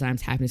in the darkest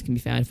times, happiness can be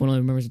found if one only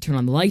remembers to turn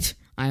on the light."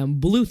 I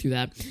blew through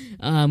that,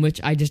 which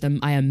I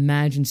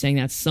imagine saying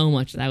that so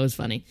much. That was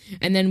funny.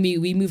 And then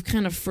we move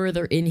kind of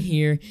further in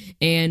here,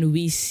 and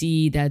we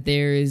see that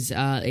there's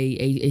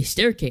a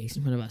staircase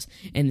in front of us.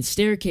 And the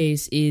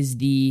staircase is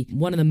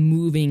one of the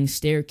moving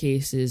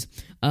staircases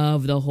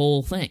of the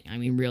whole thing. I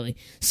mean, really.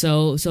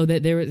 So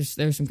that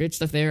there's some great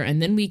stuff there,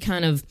 and then we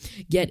kind of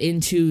get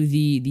into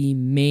the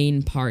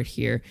main part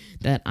here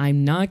that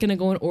I'm not going to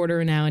go in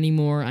order now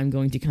anymore. I'm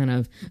going to kind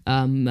of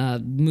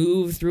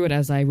move through it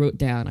as I wrote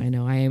down. I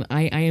know I'm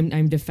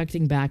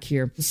defecting back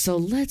here. So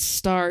let's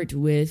start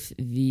with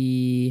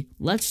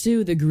let's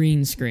do the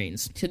green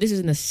screens. So this is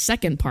in the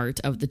second part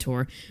of the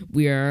tour.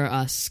 We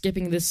are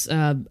skipping this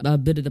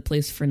bit of the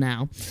place for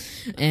now.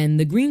 And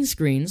the green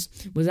screens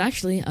was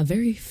actually a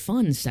very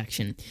fun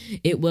section.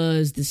 It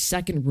was the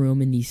second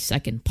room in the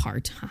second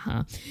part.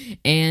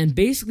 And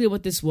basically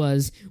what this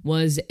was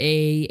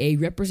a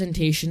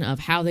representation of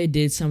how they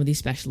did some of these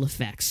special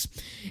effects.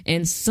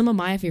 And some of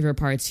my favorite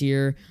parts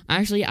here,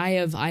 actually I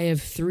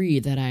have three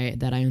that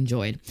I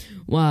enjoyed.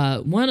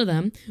 One of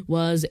them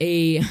was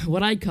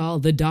what I'd call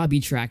the Dobby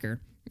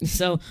tracker.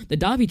 So the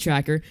Dobby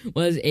tracker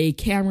was a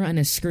camera and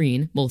a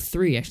screen. Well,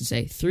 three, I should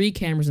say. 3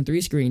 cameras and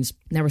 3 screens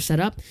that were set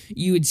up.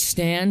 You would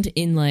stand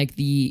in like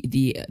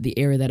the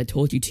area that it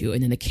told you to,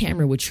 and then the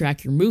camera would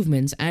track your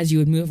movements as you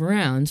would move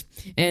around.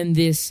 And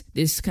this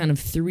kind of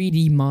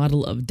 3D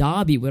model of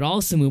Dobby would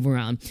also move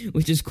around,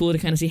 which is cool to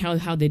kind of see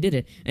how they did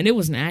it. And it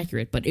wasn't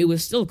accurate, but it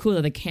was still cool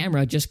that the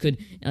camera just could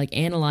like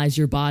analyze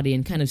your body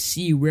and kind of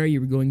see where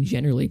you were going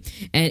generally.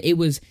 And it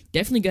was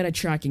definitely good at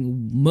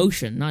tracking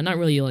motion, not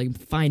really like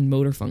fine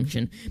motor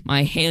function.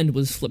 My hand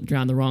was flipped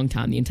around the wrong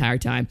time the entire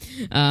time,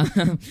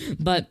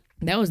 but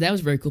that was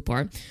a very cool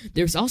part.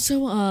 There's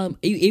also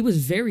it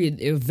was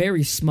a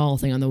very small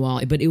thing on the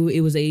wall, but it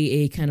was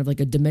a kind of like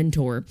a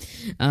Dementor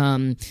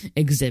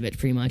exhibit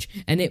pretty much,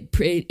 and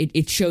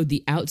it showed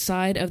the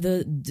outside of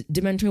the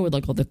Dementor with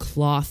like all the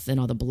cloth and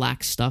all the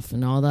black stuff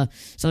and all the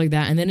stuff like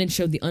that, and then it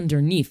showed the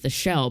underneath, the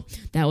shell.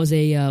 That was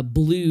a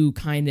blue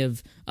kind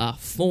of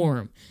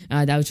form.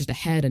 That was just a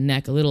head, a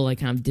neck, a little like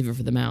kind of divot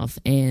for the mouth,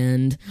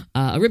 and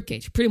a rib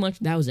cage. Pretty much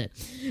that was it,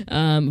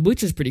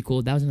 which was pretty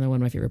cool. That was another one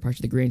of my favorite parts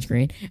of the green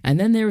screen. And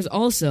then there was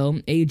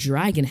also a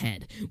dragon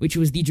head, which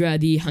was the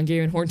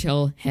Hungarian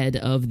horntail head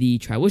of the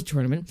Triwizard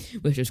tournament,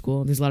 which is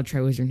cool. There's a lot of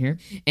Triwizard in here,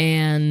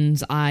 and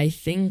I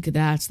think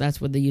that's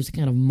what they used to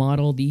kind of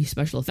model the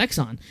special effects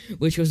on,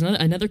 which was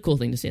another cool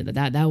thing to say.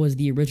 That was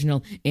the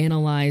original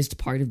analyzed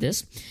part of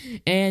this.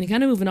 And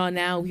kind of moving on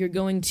now, we are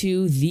going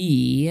to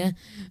the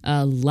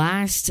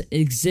last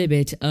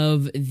exhibit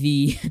of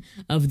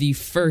the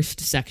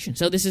first section.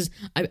 So this is,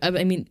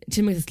 I mean,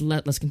 to make this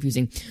less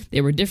confusing,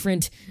 there were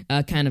different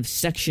kind of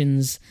sections.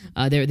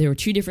 There were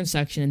 2 different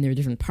sections, and there were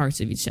different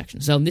parts of each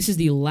section. So this is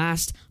the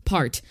last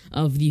part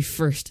of the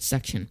first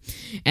section,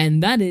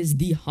 and that is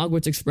the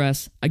Hogwarts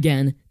Express.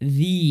 Again,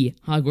 the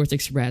Hogwarts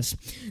Express.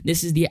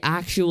 This is the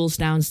actual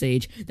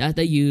soundstage that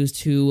they used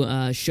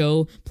to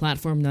show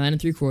Platform 9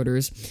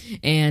 3/4,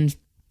 and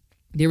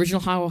the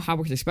original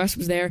Hogwarts Express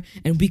was there,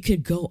 and we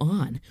could go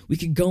on. We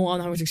could go on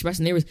the Hogwarts Express,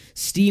 and there was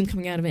steam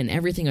coming out of it and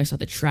everything. I saw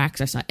the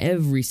tracks. I saw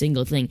every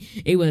single thing.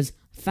 It was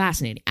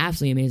fascinating,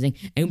 absolutely amazing,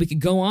 and we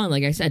could go on,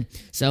 like I said.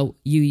 So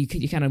you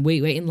kind of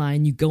wait in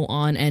line, you go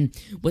on, and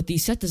what the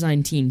set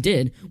design team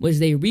did was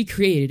they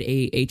recreated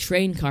a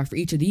train car for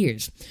each of the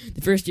years.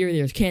 The first year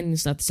there was candy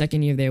stuff, the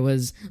second year there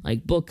was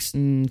like books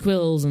and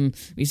quills, and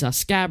we saw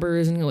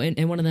scabbers,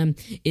 and one of them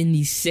in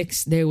the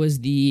 6th there was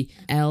the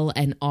L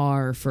and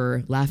R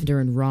for Lavender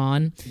and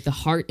Ron. The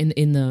heart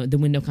in the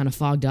window kind of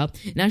fogged up,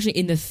 and actually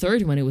in the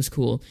 3rd one it was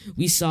cool.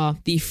 We saw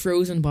the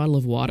frozen bottle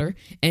of water,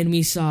 and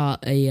we saw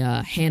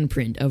a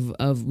handprint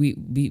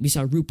we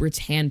saw Rupert's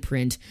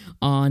handprint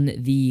on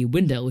the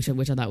window, which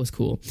I thought was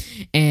cool.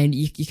 And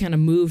you kind of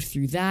moved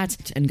through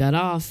that and got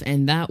off,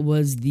 and that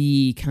was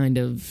the kind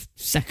of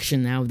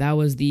section. Now that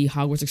was the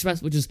Hogwarts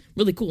Express, which is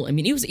really cool. I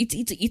mean,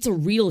 it's a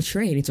real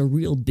train. It's a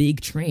real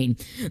big train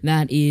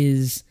that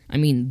is, I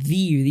mean,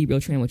 the real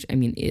train, which, I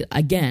mean,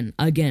 again,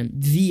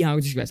 the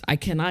Hogwarts Express. I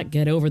cannot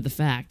get over the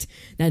fact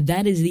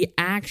that is the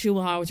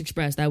actual Hogwarts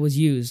Express that was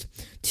used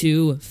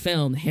to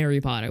film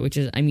Harry Potter, which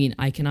is, I mean,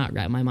 I cannot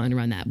wrap my mind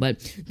around that, but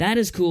that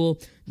is cool.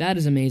 That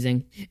is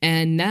amazing.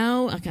 And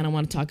now I kind of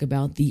want to talk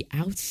about the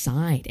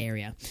outside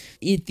area.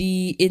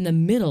 In the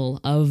middle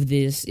of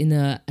this,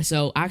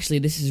 so actually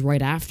this is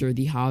right after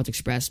the Hogwarts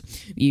Express.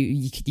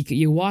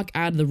 You walk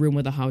out of the room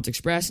with the Hogwarts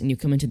Express, and you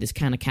come into this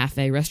kind of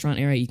cafe restaurant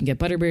area. You can get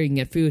butterbeer, you can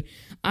get food.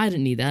 I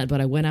didn't need that,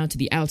 but I went out to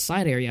the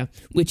outside area,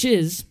 which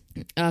is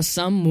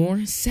some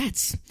more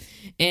sets.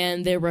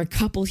 And there were a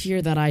couple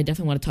here that I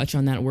definitely want to touch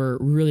on that were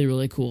really,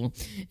 really cool.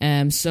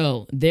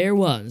 So there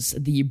was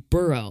the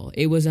Burrow.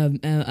 It was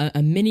a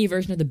mini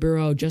version of the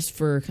Burrow, just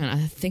for kind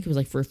of, I think it was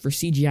like for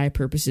CGI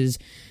purposes,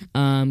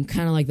 kind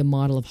of like the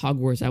model of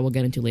Hogwarts I will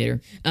get into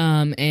later.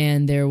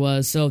 And there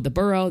was, so the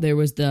Burrow, there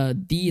was the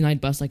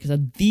night bus, like I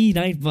said, the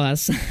night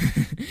bus.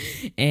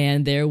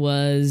 And there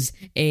was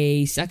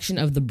a section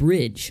of the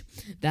bridge,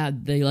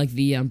 that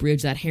the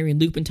bridge that Harry and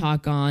Lupin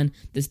talk on,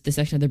 this the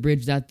section of the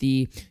bridge that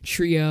the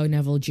trio,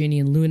 Neville, Ginny,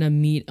 and Luna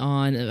meet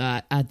on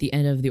at the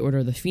end of the Order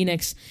of the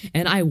Phoenix,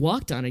 and I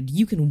walked on it.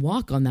 You can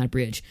walk on that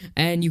bridge,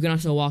 and you can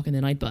also walk in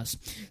the night bus.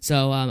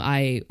 So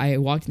I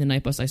walked in the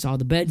night bus. I saw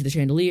the bed, the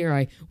chandelier.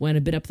 I went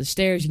a bit up the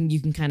stairs. You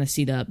can kind of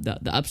see the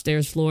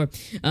upstairs floor.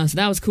 So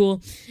that was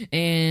cool,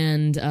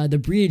 and the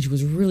bridge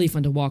was really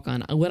fun to walk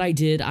on. What I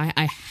did,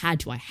 I had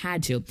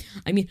to.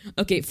 I mean,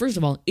 okay, first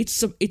of all,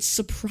 it's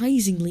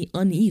surprisingly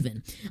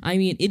uneven. I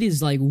mean, it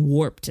is like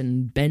warped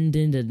and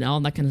bended and all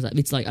that kind of stuff.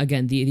 It's like,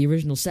 again, the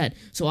original set.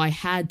 So I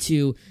had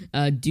to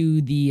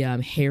do the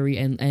Harry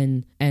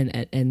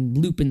and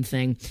Lupin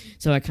thing.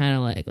 So I kind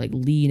of like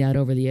leaned out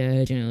over the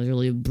edge, and it was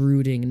really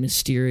brooding and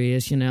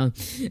mysterious,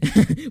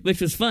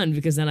 which was fun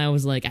because then I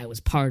was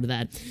part of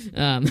that.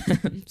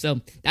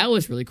 So that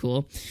was really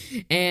cool.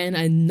 And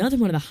another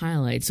one of the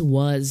highlights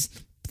was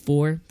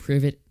 4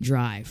 Privet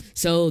Drive.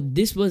 So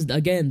this was,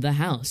 again, the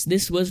house.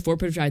 This was 4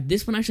 Privet Drive.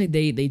 This one, actually,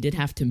 they did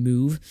have to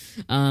move.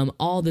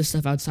 All this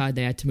stuff outside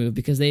they had to move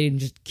because they didn't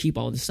just keep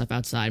all this stuff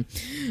outside.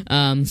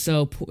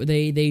 So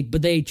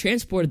they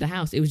transported the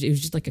house. It was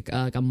just like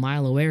a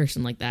mile away or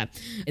something like that.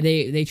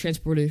 They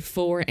transported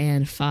 4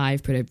 and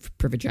 5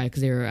 Privet Drive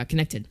because they were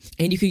connected.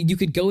 And you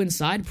could go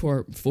inside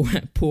poor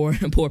Privet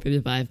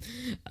Drive.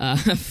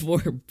 4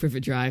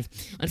 Privet Drive.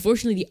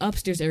 Unfortunately, the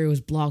upstairs area was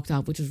blocked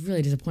off, which was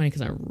really disappointing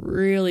because I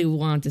really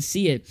wanted to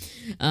see it.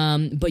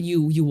 But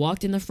you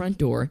walked in the front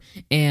door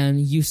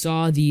and you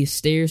saw the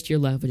stairs to your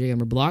left, which again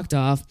were blocked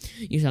off.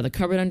 You saw the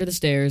cupboard under the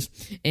stairs,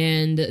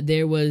 and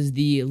there was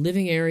the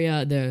living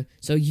area.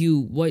 So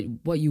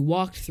what you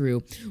walked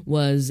through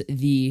was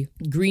the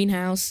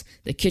greenhouse,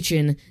 the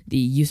kitchen,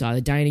 you saw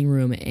the dining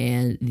room,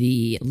 and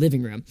the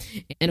living room.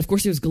 And of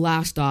course, it was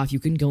glassed off. You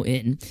couldn't go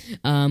in.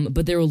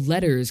 But there were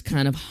letters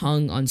kind of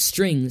hung on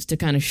strings to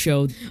kind of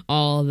show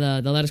all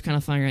the letters kind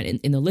of flying around.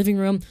 In the living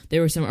room, there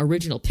were some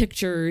original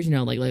pictures,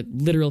 like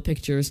literal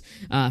pictures,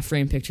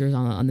 framed pictures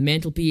on the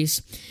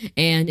mantelpiece.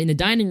 And in the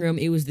dining room,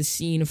 it was the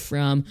scene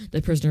from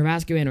The Prisoner of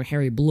Azkaban where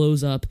Harry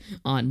blows up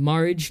on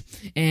Marge,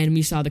 and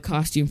we saw the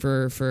costume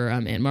for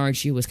Aunt Marge.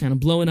 She was kind of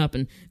blowing up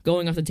and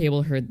going off the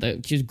table.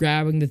 She was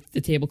grabbing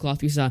the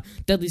tablecloth. We saw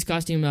Dudley's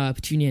costume,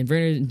 Petunia and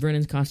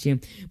Vernon's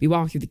costume. We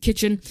walked through the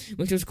kitchen,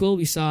 which was cool.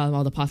 We saw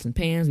all the pots and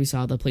pans. We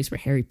saw the place where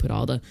Harry put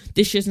all the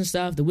dishes and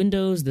stuff, the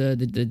windows,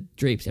 the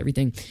drapes,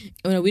 everything.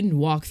 Oh no, we didn't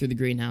walk through the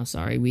greenhouse.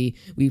 Sorry, we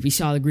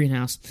saw the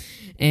greenhouse,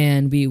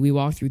 and we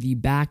walked through the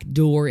back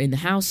door in the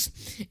house,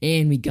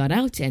 and we got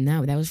out, and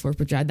that was Fort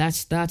Drive.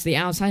 That's the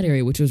outside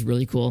area, which was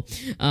really cool.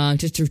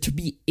 Just to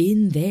be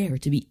in there,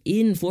 to be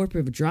in Fort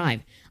Privet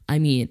Drive. I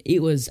mean,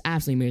 it was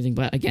absolutely amazing.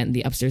 But again,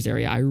 the upstairs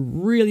area, I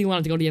really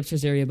wanted to go to the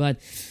upstairs area, but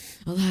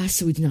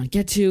alas, we did not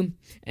get to.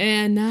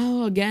 And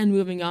now, again,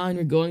 moving on,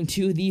 we're going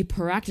to the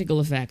practical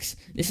effects.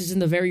 This is in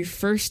the very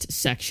first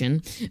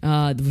section,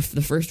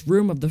 the first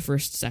room of the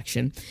first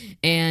section,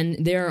 and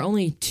there are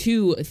only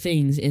 2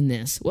 things in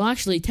this. Well,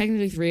 actually,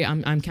 technically 3.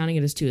 I'm counting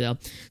it as 2 though.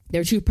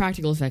 There are 2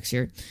 practical effects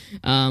here.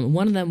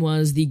 One of them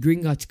was the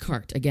Gringotts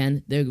cart.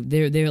 Again,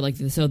 they're like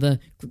the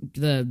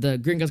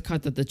Gringotts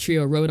cart that the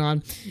trio rode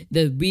on.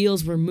 The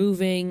wheels were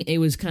moving. It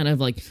was kind of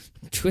like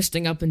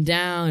twisting up and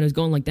down. It was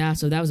going like that.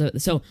 So that was a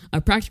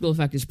practical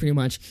effect is pretty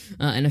much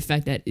an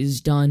effect that is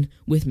done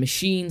with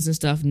machines and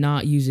stuff,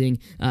 not using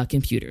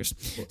computers.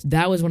 So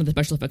that was one of the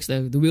special effects.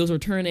 The wheels were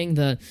turning,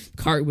 the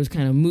cart was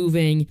kind of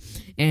moving,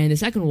 and the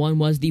second one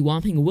was the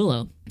Whomping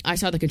Willow. I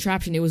saw the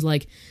contraption. It was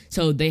like,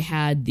 so they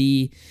had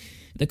the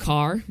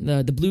car,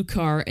 the blue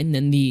car, and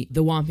then the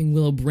Whomping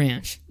Willow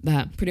branch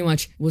that pretty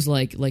much was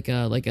like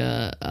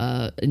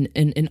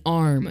an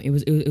arm. It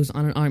was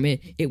on an arm.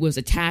 It was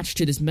attached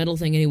to this metal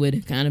thing, and it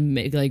would kind of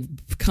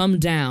come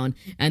down,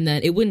 and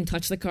then it wouldn't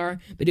touch the car,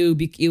 but it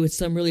would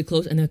come really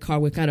close, and the car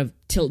would kind of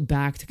tilt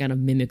back to kind of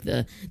mimic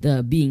the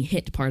being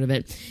hit part of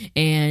it.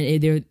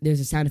 And there's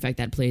a sound effect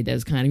that played that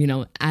was kind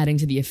of adding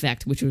to the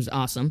effect, which was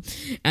awesome.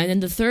 And then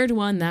the third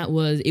one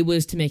it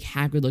was to make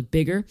Hagrid look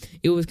bigger.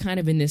 It was kind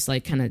of in this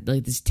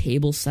this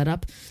table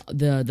setup.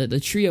 The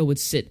trio would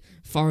sit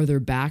farther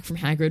back from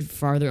Hagrid,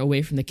 farther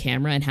away from the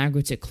camera, and Hagrid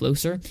would sit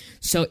closer,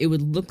 so it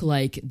would look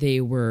like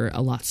they were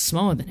a lot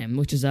smaller than him,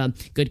 which is a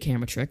good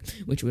camera trick,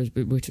 which was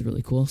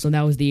really cool. So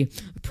that was the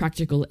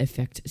practical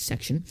effect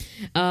section.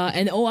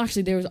 And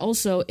actually, there was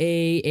also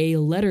a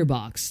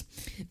letterbox.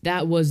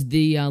 That was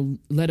the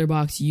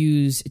letterbox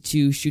used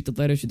to shoot the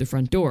letters through the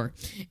front door,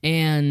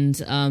 and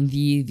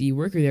the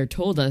worker there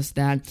told us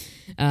that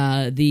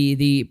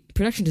the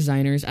production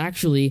designers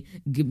actually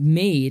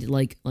made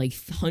like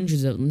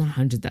hundreds of, not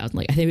hundred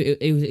thousand, I think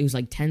it was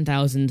like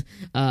 10,000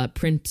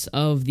 prints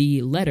of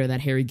the letter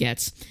that Harry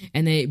gets,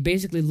 and they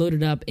basically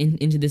loaded up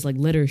into this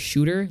letter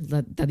shooter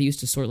that they used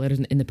to sort letters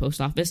in the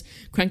post office,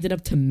 cranked it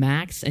up to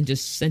max, and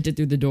just sent it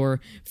through the door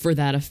for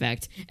that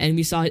effect. And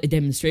we saw a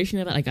demonstration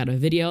of it. I got a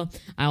video.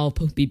 I'll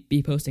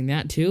be posting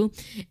that too,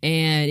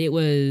 and it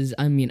was,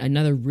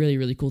 another really,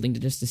 really cool thing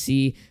to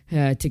see,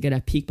 to get a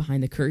peek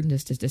behind the curtain,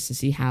 just to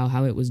see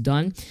how it was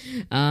done.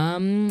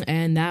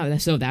 And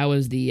that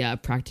was the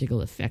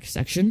practical effects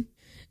section.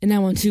 And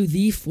now on to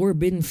the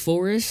Forbidden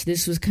Forest.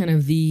 This was kind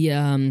of the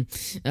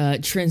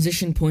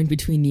transition point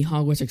between the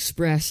Hogwarts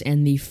Express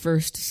and the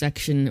first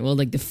section, well,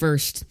 like the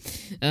first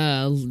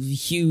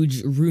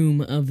huge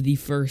room of the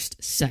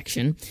first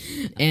section.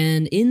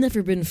 And in the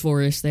Forbidden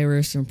Forest, there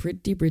were some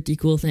pretty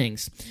cool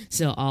things.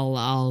 So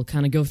I'll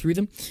kind of go through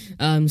them.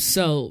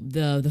 So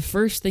the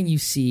first thing you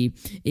see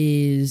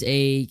is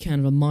a kind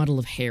of a model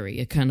of Harry,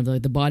 a kind of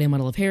like the body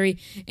model of Harry,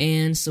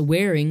 and so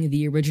wearing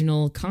the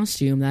original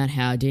costume that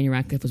Daniel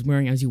Radcliffe was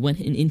wearing as he went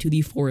into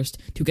the forest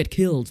to get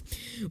killed.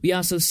 We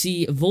also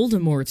see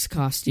Voldemort's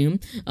costume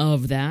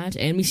of that,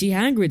 and we see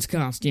Hagrid's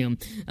costume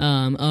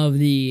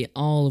of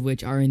all of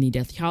which are in the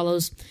Deathly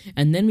Hallows.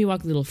 And then we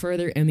walk a little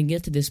further, and we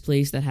get to this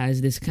place that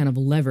has this kind of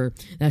lever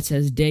that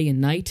says day and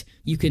night.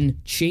 You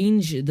can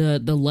change the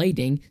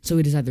lighting, so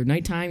it is either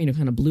nighttime,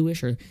 kind of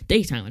bluish, or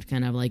daytime, it's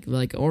kind of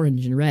like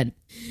orange and red.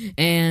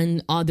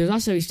 And there's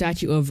also a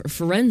statue of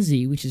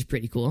Firenze, which is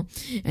pretty cool.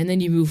 And then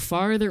you move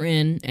farther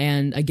in,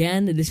 and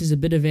again, this is a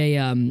bit of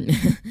a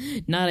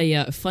not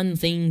a fun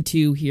thing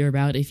to hear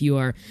about if you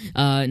are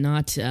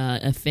not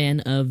a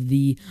fan of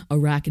the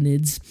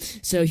arachnids.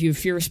 So if you have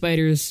fear of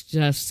spiders,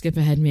 just skip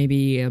ahead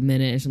maybe a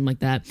minute or something like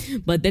that.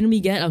 But then we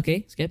get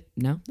skip.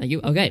 No, thank you.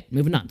 Okay,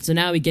 moving on. So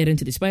now we get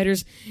into the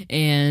spiders,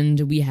 and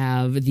we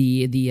have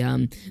the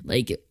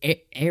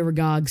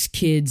Aragog's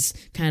kids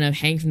kind of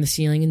hang from the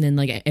ceiling, and then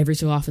every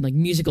so often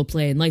music will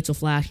play and lights will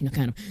flash,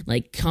 kind of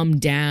come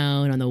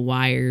down on the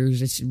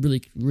wires. It's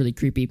really, really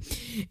creepy.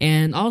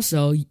 And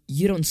also,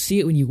 you don't see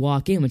it when you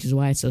walk in, which is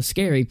why it's so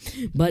scary,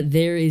 but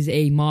there is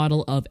a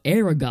model of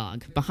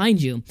Aragog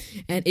behind you,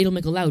 and it'll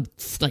make a loud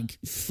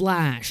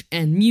flash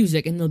and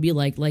music, and it'll be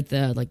like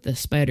the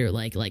spider, and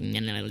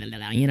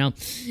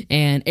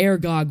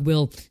Aragog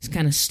will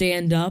kind of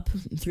stand up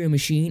through a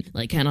machine,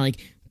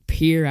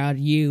 peer out at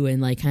you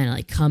and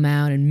come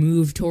out and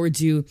move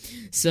towards you.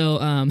 So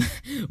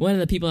one of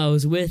the people I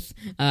was with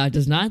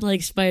does not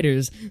like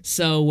spiders,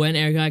 so when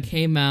Aragog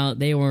came out,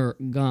 they were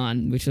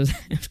gone, which was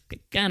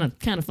kind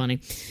of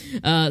funny.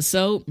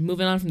 So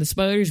moving on from the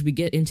spiders, we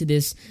get into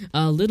this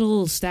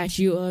little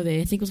statue of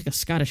I think it was a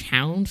Scottish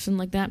hound, something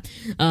like that.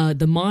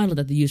 The model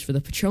that they used for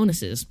the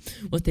Patronuses,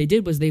 what they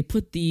did was they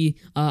put the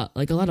a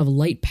lot of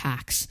light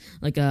packs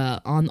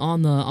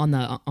on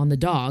the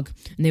dog,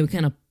 and they would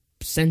kind of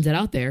sends it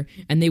out there,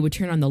 and they would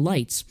turn on the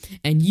lights,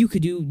 and you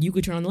could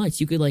turn on the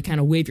lights. You could kind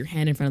of wave your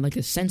hand in front of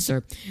a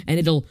sensor, and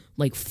it'll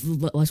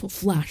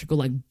flash,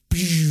 go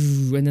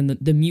and then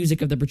the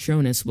music of the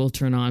Patronus will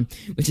turn on,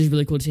 which is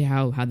really cool to see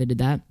how they did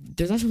that.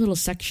 There's also a little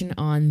section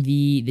on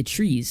the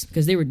trees,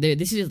 because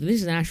this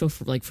is an actual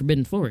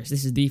Forbidden Forest.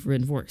 This is the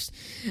Forbidden Forest,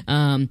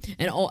 and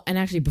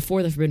actually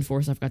before the Forbidden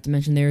Forest, I forgot to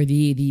mention there are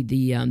the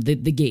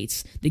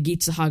gates to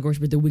Hogwarts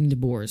with the winged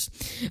boars,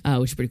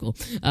 which is pretty cool.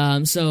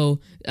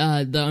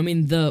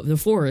 The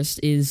forest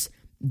is.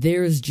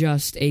 There's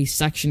just a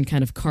section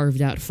kind of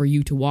carved out for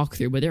you to walk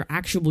through, but there are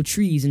actual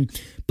trees and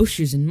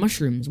bushes and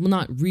mushrooms. Well,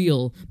 not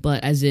real,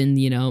 but as in,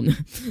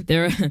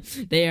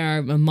 they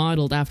are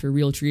modeled after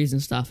real trees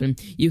and stuff, and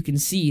you can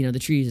see, the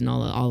trees and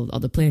all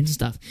the plants and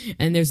stuff.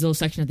 And there's a little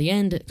section at the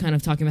end kind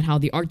of talking about how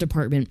the art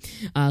department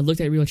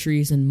looked at real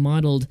trees and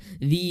modeled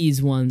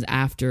these ones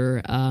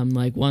after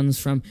ones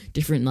from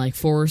different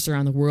forests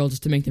around the world,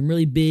 just to make them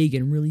really big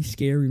and really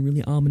scary and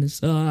really ominous.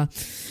 So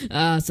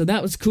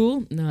that was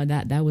cool.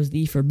 That was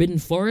the Forbidden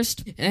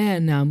Forest.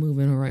 And now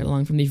moving right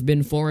along from the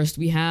Forbidden Forest,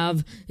 we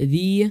have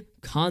the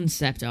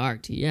concept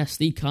art. Yes,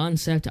 the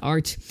concept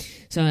art.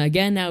 So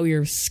again, now we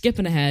are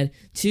skipping ahead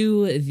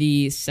to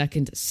the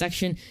second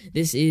section.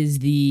 This is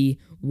the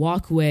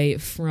walkway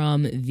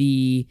from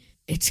the.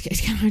 It's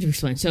kind of hard to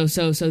explain. So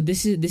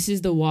this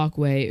is the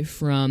walkway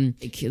from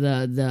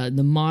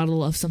the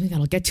model of something that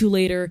I'll get to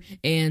later,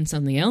 and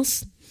something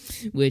else,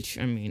 which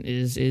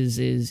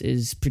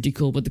is pretty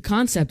cool. But the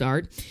concept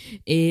art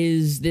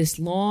is this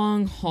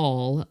long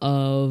hall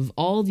of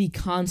all the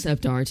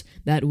concept art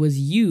that was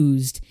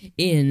used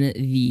in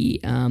the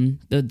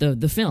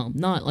film,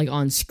 not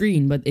on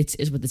screen, but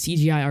it's what the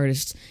CGI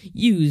artists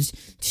used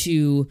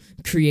to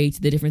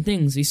create the different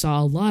things. We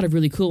saw a lot of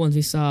really cool ones.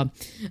 We saw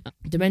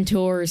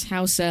Dementors,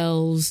 house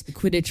elves, the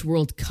Quidditch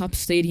World Cup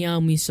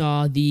Stadium. We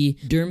saw the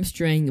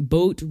Durmstrang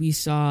boat. We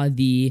saw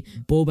the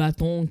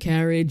Beaubaton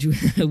carriage.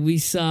 We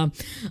saw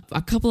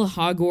a couple of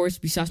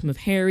Hogwarts. We saw some of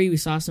Harry. We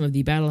saw some of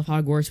the Battle of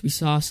Hogwarts. We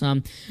saw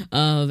some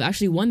of,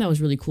 actually one that was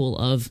really cool,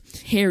 of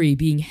Harry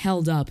being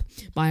held up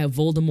by a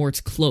Voldemort's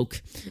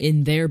cloak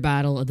in their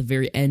battle at the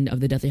very end of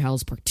the Deathly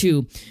Hallows Part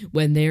 2,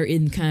 when they're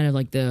in kind of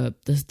the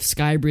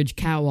Skybridge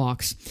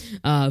catwalks.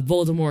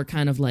 Voldemort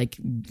kind of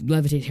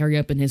levitates Harry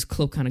up, and his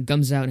cloak kind of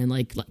comes out and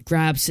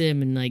grabs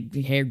him,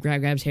 and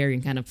grabs Harry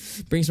and kind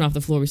of brings him off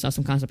the floor. We saw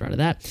some concept art of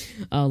that.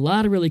 A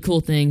lot of really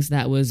cool things.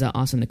 That was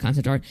awesome, the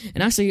concept art.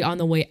 And actually on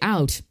the way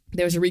out,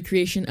 there was a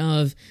recreation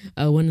of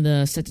one of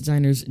the set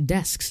designers'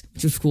 desks,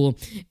 which was cool.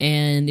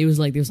 And it was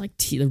like, there was like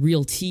tea, the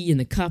real tea in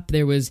the cup.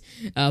 There was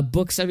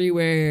books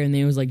everywhere, and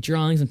there was like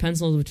drawings and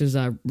pencils, which was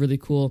really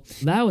cool.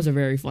 That was a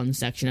very fun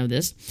section of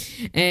this.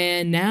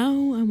 And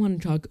now I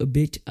want to talk a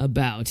bit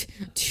about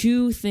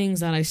two things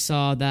that I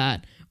saw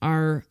that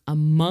are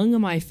among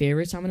my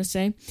favorites, I'm going to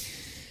say.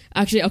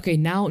 Actually, okay,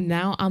 now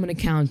I'm going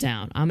to count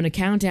down. I'm going to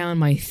count down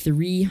my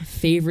 3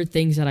 favorite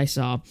things that I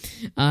saw.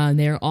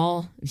 They're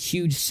all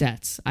huge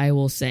sets, I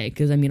will say,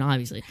 because, I mean,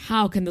 obviously,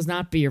 how can those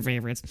not be your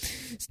favorites?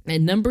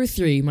 And number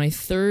 3, my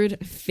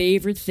third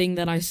favorite thing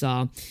that I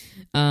saw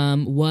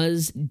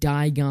was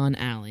Diagon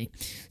Alley.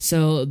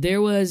 So there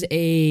was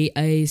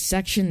a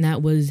section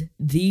that was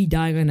the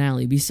Diagon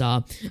Alley. We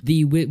saw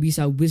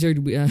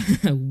Wizard,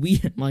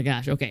 my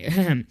gosh,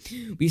 okay.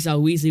 We saw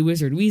Weasley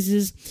Wizard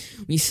Wheezes.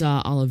 We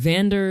saw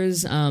Ollivanders,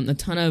 a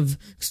ton of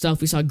stuff.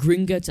 We saw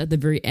Gringotts at the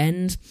very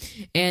end,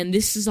 and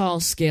this is all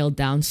scaled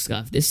down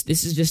stuff. This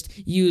is just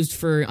used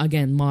for,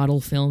 again, model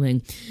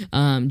filming,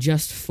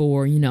 just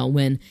for, you know,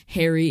 when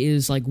Harry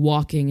is like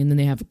walking and then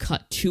they have a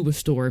cut to a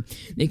store.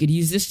 They could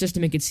use this just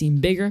to make it seem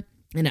bigger.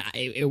 And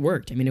it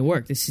worked. I mean, it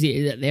worked.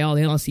 They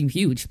all seem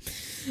huge.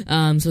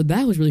 So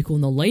that was really cool.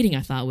 And the lighting,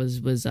 I thought,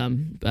 was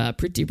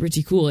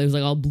pretty cool. It was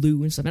like all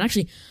blue and stuff. And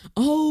actually,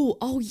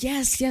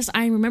 yes,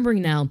 I'm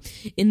remembering now.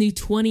 In the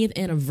 20th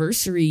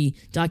anniversary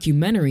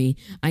documentary,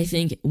 I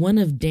think one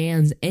of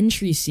Dan's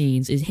entry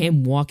scenes is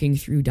him walking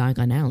through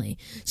Diagon Alley.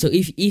 So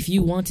if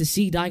you want to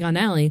see Diagon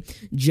Alley,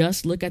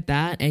 just look at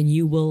that and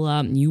you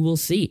will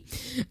see,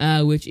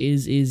 which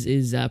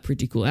is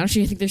pretty cool.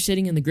 Actually, I think they're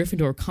sitting in the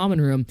Gryffindor common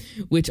room,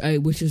 which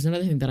is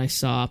another thing that I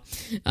saw.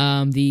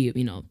 The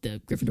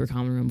Gryffindor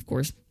common room, of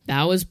course.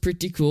 That was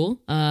pretty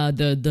cool.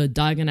 The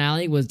Diagon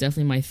Alley was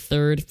definitely my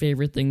third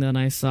favorite thing that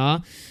I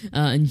saw.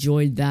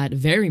 Enjoyed that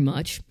very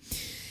much.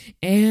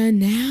 And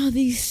now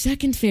the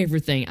second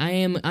favorite thing. I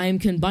am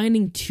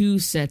combining 2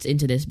 sets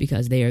into this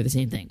because they are the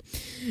same thing.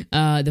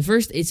 The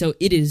first is, so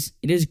it is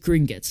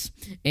Gringotts,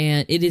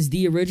 and it is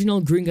the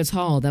original Gringotts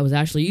Hall that was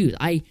actually used.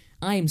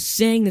 I am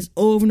saying this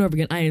over and over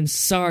again. I am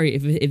sorry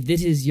if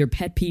this is your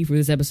pet peeve for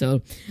this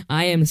episode.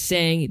 I am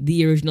saying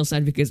the original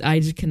set because I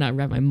just cannot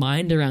wrap my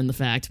mind around the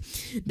fact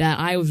that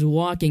I was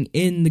walking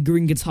in the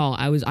Gringotts Hall.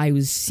 I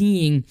was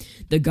seeing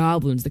the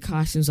goblins, the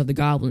costumes of the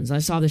goblins. I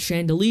saw the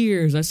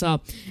chandeliers. I saw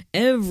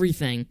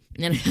everything.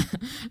 And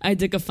I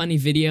took a funny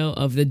video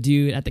of the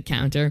dude at the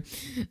counter.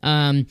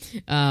 When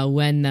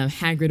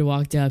Hagrid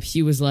walked up,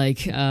 he was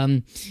like,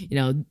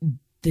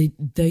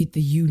 the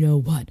you know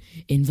what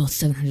in vault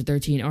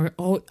 713, or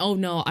oh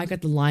no, I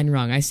got the line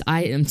wrong.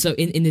 So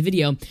in the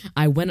video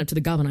I went up to the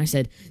goblin. I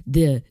said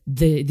the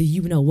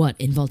you know what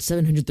in vault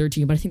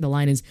 713, but I think the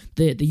line is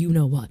the you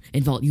know what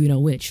in vault you know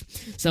which.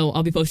 So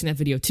I'll be posting that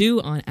video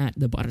too at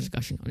the Potter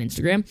Discussion on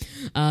Instagram.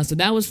 So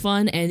that was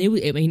fun, and it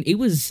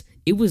was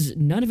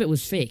none of it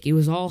was fake. It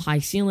was all high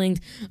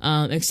ceilinged,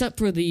 except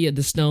for the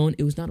stone.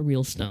 It was not a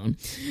real stone.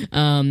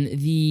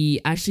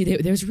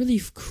 There's a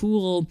really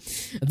cool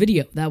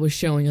video that was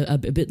showing a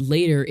bit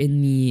later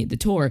in the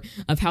tour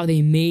of how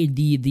they made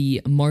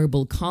the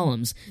marble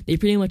columns. They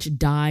pretty much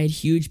dyed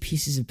huge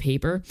pieces of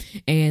paper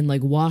and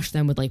like washed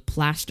them with like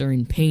plaster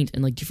and paint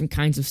and like different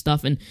kinds of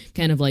stuff, and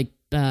kind of like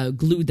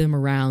glued them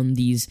around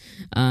these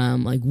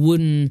like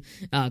wooden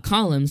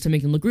columns to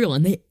make them look real,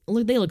 and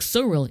they look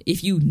so real.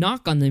 If you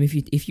knock on them,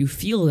 if you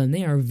feel them,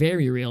 they are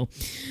very real.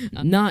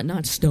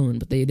 Not stone,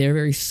 but they're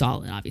very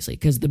solid, obviously,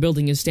 because the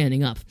building is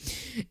standing up.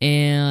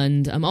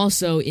 And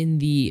also in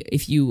the,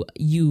 if you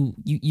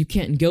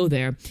can't go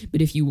there,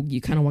 but if you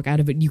kind of walk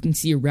out of it, you can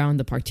see around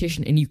the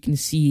partition, and you can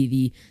see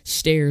the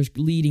stairs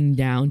leading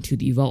down to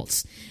the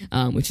vaults,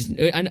 which is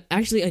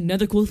actually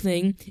another cool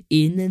thing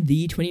in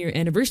the 20-year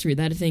anniversary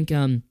that I think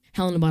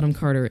Helena Bonham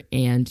Carter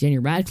and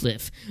Daniel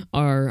Radcliffe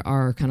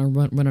are kind of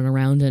running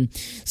around, and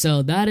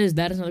so that is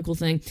another cool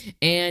thing.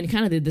 And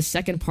kind of the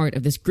second part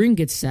of this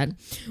Gringotts set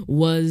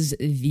was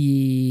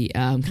the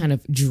kind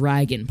of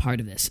dragon part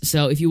of this.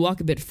 So if you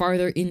walk a bit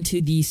farther into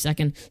the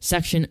second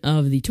section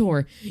of the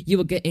tour, you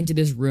will get into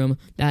this room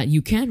that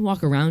you can't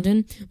walk around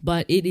in,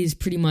 but it is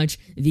pretty much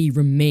the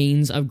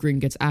remains of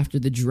Gringotts after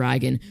the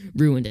dragon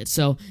ruined it.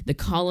 So the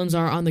columns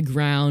are on the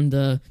ground,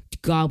 the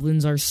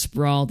goblins are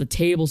sprawled, the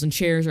tables and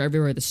chairs are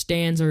everywhere, the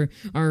stands are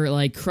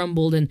like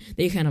crumbled, and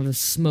they kind of have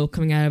smoke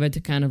coming out of it to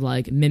kind of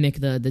like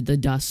mimic the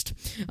dust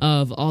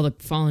of all the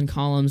fallen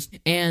columns.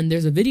 And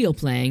there's a video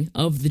playing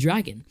of the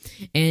dragon,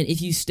 and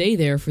if you stay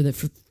there for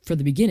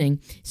the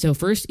beginning, so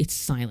first it's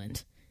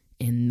silent,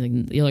 and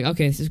then you're like,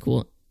 okay, this is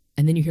cool,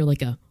 and then you hear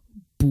like a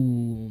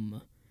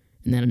boom,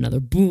 and then another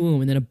boom,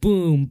 and then a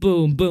boom,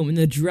 boom, boom, and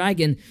the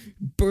dragon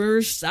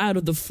bursts out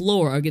of the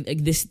floor.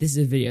 This is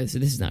a video, so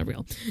this is not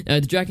real.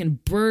 The dragon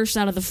bursts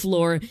out of the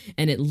floor,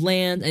 and it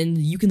lands, and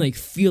you can like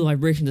feel the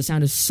vibration. The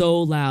sound is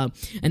so loud,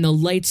 and the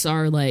lights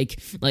are like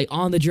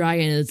on the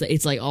dragon.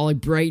 It's like all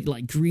like bright,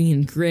 like green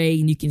and gray,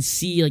 and you can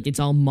see like it's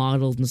all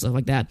modeled and stuff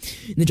like that.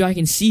 And the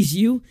dragon sees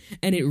you,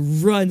 and it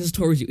runs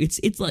towards you.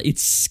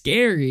 It's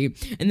scary,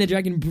 and the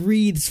dragon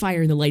breathes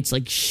fire, and the lights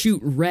like shoot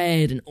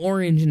red and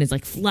orange, and it's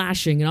like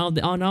flashing and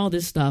all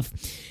this stuff,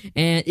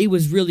 and it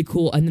was really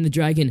cool. And then the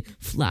dragon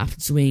flaps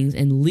its wings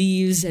and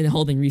leaves, and the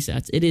whole thing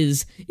resets. It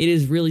is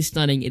really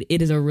stunning.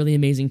 It is a really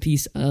amazing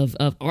piece of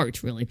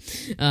art, really.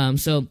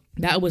 So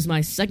that was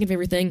my second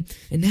favorite thing,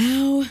 and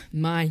now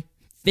my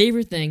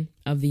favorite thing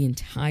of the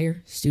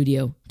entire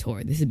studio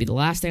tour. This would be the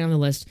last thing on the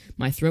list.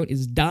 My throat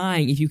is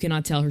dying if you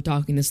cannot tell for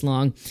talking this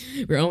long.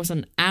 We're almost on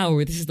an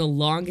hour. This is the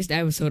longest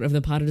episode of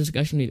the Potter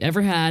discussion we've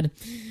ever had.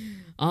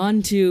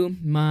 On to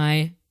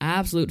my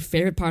absolute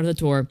favorite part of the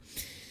tour.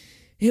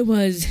 It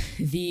was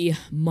the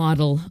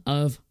model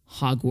of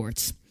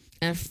Hogwarts.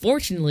 And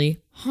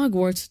fortunately,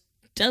 Hogwarts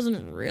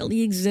doesn't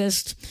really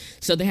exist,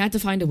 so they had to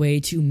find a way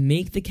to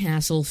make the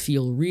castle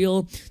feel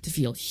real, to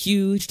feel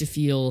huge, to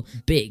feel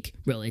big,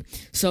 really.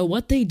 So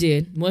what they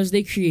did was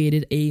they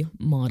created a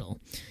model.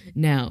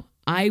 Now,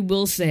 I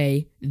will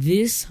say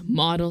this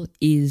model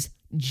is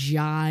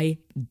gigantic.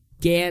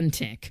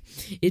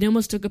 It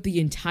almost took up the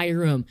entire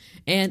room,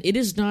 and it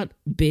is not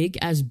big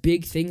as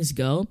big things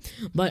go,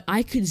 but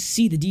I could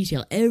see the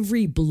detail.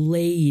 Every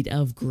blade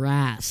of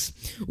grass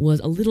was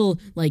a little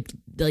like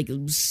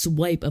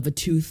swipe of a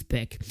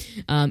toothpick.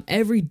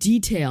 Every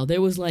detail,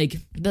 there was like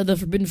the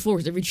forbidden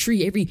forest, every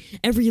tree,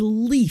 every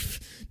leaf,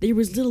 there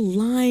was little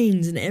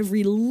lines in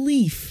every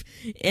leaf,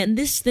 and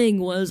this thing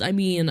was, I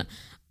mean,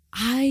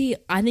 I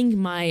think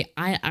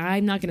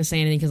I'm not gonna say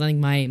anything because I think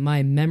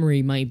my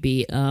memory might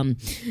be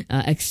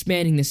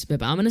expanding this a bit,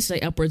 but I'm gonna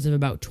say upwards of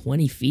about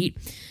 20 feet.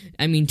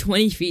 I mean,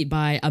 20 feet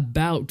by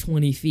about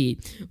 20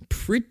 feet.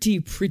 Pretty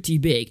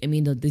big. I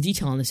mean, the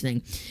detail on this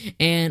thing.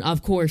 And,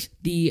 of course,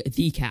 the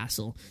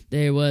castle.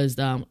 There was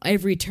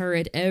every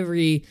turret,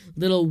 every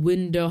little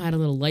window had a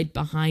little light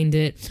behind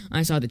it.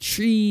 I saw the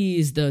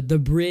trees, the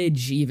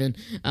bridge even,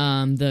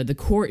 the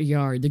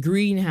courtyard, the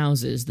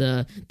greenhouses,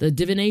 the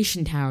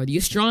divination tower, the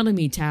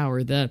astronomy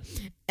tower,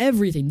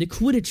 everything, the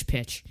Quidditch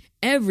pitch.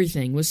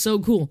 Everything was so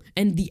cool.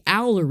 And the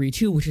owlery,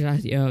 too, which is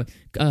actually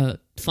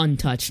fun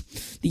touch.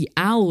 The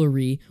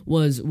owlery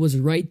was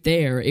right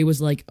there. It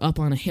was like up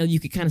on a hill. You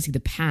could kind of see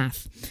the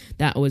path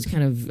that was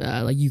kind of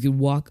like you could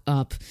walk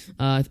up,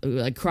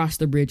 across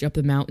the bridge, up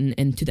the mountain,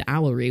 and to the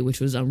owlery, which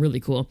was really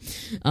cool.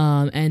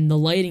 And the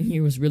lighting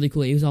here was really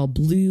cool. It was all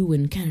blue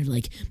and kind of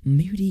like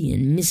moody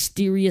and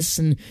mysterious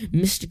and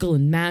mystical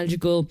and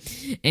magical.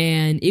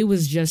 And it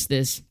was just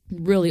this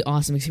really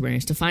awesome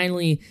experience to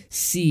finally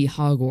see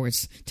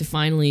Hogwarts, to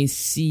finally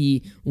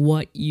see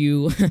what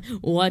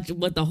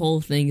the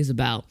whole thing is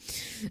about.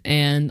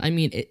 And I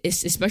mean,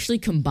 it's especially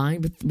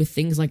combined with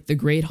things like the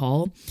Great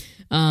Hall,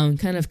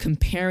 kind of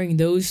comparing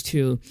those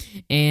two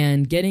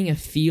and getting a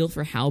feel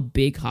for how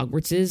big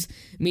Hogwarts is.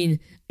 I mean,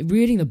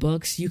 reading the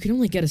books, you can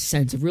only get a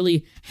sense of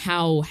really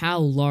how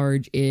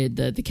large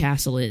the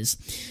castle is.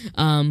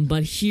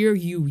 But here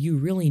you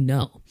really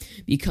know,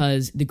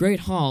 because the Great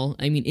Hall,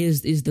 I mean,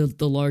 is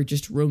the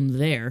largest room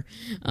there,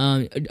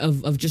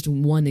 of just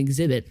one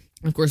exhibit.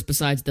 Of course,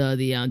 besides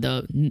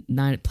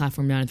the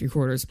platform 9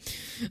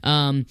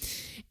 3/4.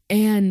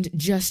 And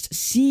just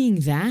seeing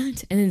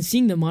that, and then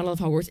seeing the model of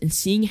Hogwarts, and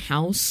seeing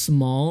how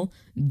small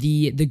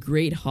the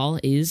Great Hall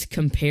is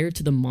compared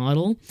to the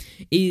model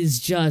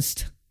is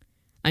just,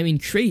 I mean,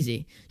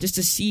 crazy. Just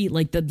to see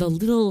like the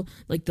little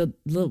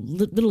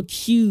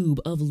cube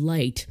of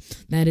light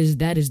that is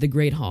the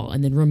Great Hall,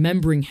 and then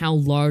remembering how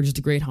large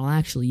the Great Hall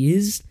actually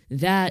is,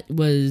 that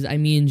was, I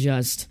mean,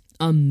 just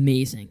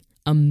amazing.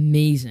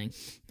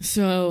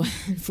 So,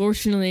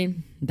 unfortunately,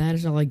 that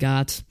is all I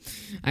got.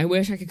 I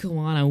wish I could go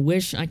on. I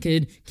wish I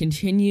could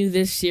continue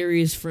this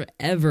series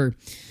forever.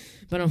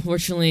 But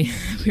unfortunately,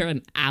 we're at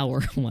an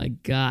hour. Oh my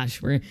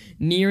gosh, we're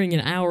nearing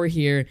an hour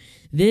here.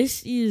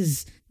 This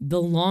is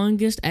the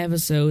longest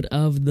episode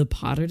of the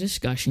Potter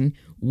discussion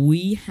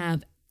we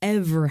have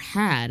ever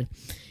had.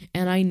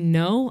 And I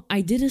know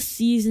I did a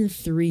season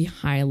 3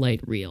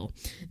 highlight reel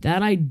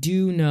that I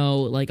do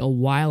know like a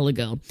while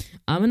ago.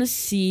 I'm gonna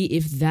see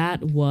if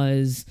that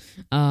was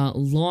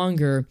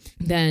longer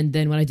than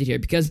what I did here,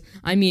 because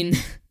I mean,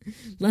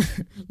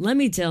 let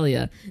me tell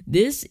you,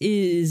 this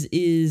is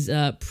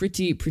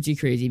pretty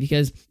crazy,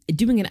 because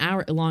doing an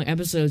hour long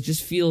episode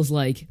just feels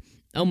like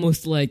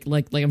almost like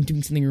I'm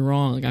doing something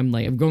wrong. I'm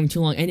going too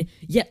long, and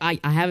yet I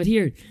have it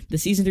here. The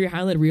season 3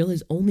 highlight reel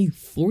is only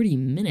 40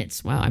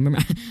 minutes. Wow,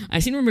 I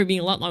seem to remember being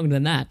a lot longer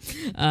than that.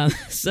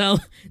 So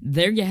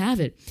there you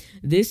have it.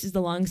 This is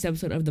the longest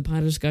episode of the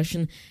Potter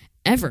discussion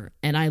ever.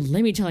 And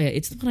let me tell you,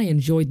 it's the one I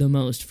enjoyed the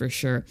most for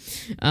sure.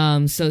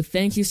 So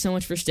thank you so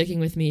much for sticking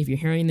with me. If you're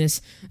hearing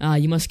this,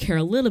 you must care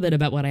a little bit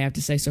about what I have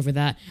to say. So for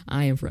that,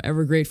 I am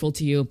forever grateful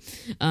to you.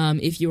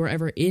 If you are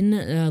ever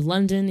in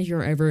London, if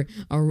you're ever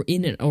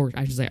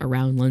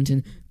around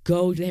London,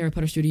 go to the Harry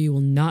Potter studio. You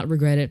will not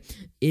regret it.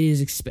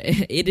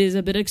 It is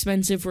a bit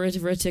expensive for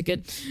a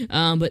ticket,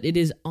 but it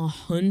is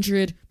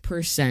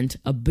 100%,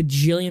 a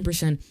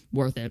bajillion%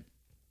 worth it.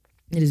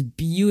 It is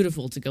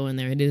beautiful to go in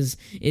there. It is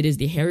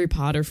the Harry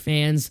Potter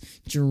fans'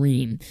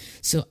 dream.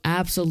 So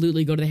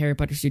absolutely go to the Harry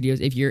Potter Studios.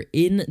 If you're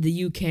in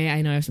the UK,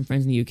 I know I have some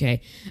friends in the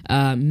UK.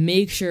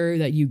 Make sure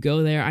that you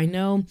go there. I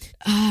know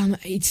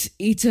it's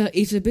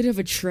a bit of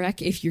a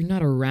trek if you're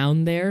not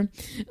around there.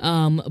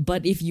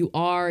 But if you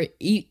are,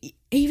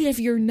 even if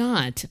you're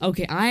not,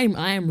 okay, I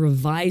am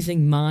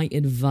revising my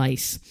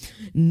advice.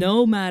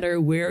 No matter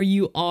where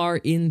you are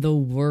in the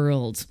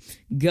world,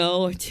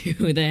 go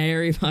to the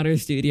Harry Potter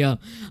Studio.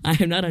 I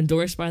am not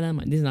endorsed by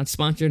them. This is not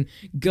sponsored.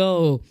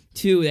 Go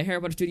to the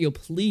Harry Potter Studio,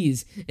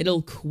 please.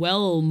 It'll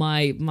quell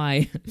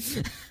my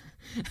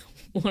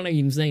what am I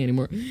even saying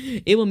anymore?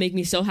 It will make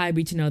me so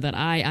happy to know that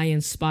I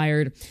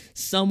inspired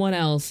someone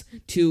else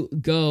to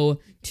go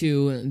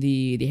to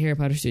the Harry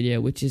Potter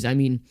Studio, which is, I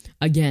mean,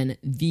 again,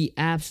 the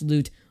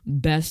absolute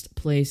best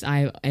place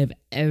I have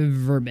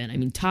ever been. I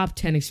mean, top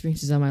 10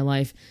 experiences of my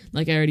life.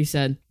 Like I already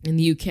said, in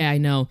the UK, I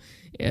know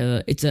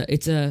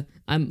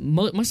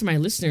most of my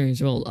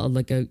listeners,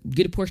 like a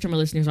good portion of my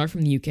listeners are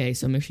from the UK,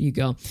 so make sure you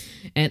go.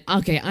 And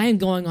okay, I am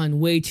going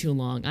on way too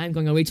long.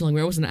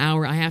 We're almost an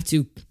hour. I have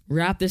to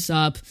wrap this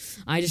up.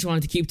 I just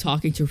wanted to keep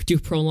talking to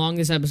prolong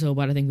this episode,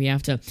 but I think we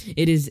have to.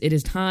 It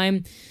is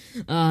time.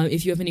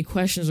 If you have any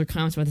questions or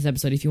comments about this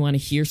episode, if you want to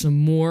hear some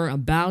more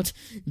about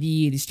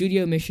the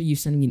studio, make sure you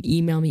send me an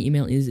email. My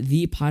email is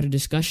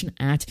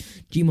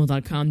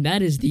thepotterdiscussion@gmail.com.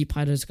 That is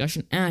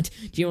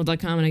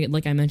thepotterdiscussion@gmail.com. And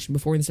like I mentioned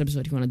before in this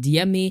episode, if you want to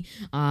DM me,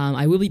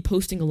 I will be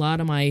posting a lot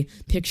of my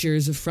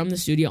pictures from the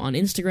studio on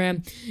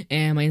Instagram,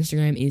 and my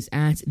Instagram is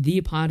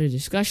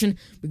 @thepotterdiscussion.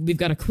 We've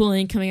got a cool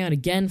link coming out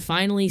again,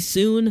 finally,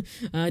 soon,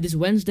 this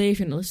Wednesday. If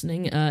you're not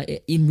listening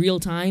in real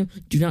time,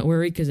 do not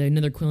worry, because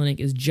another Quill Link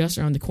is just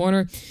around the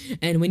corner.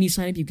 And when you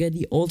sign up, you get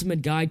the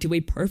ultimate guide to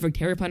a perfect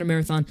Harry Potter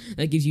marathon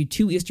that gives you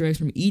 2 Easter eggs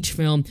from each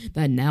film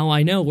that now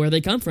I know where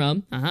they come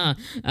from.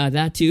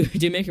 That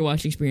to make your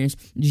watching experience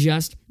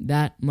just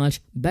that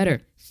much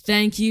better.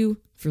 Thank you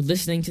for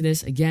listening to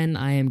this. Again,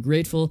 I am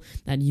grateful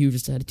that you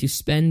decided to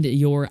spend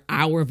your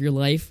hour of your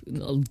life,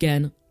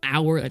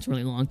 that's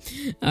really long,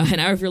 an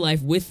hour of your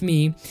life with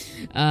me.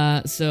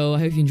 So I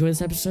hope you enjoyed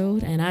this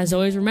episode, and as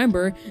always,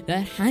 remember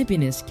that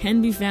happiness can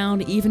be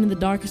found even in the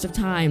darkest of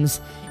times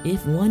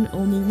if one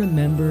only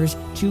remembers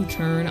to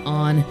turn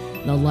on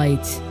the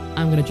light.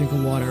 I'm gonna drink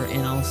a water,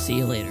 and I'll see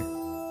you later.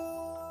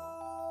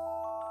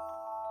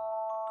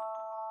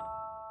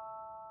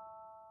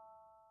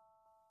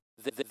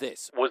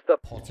 This was the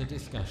Potter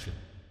Discussion.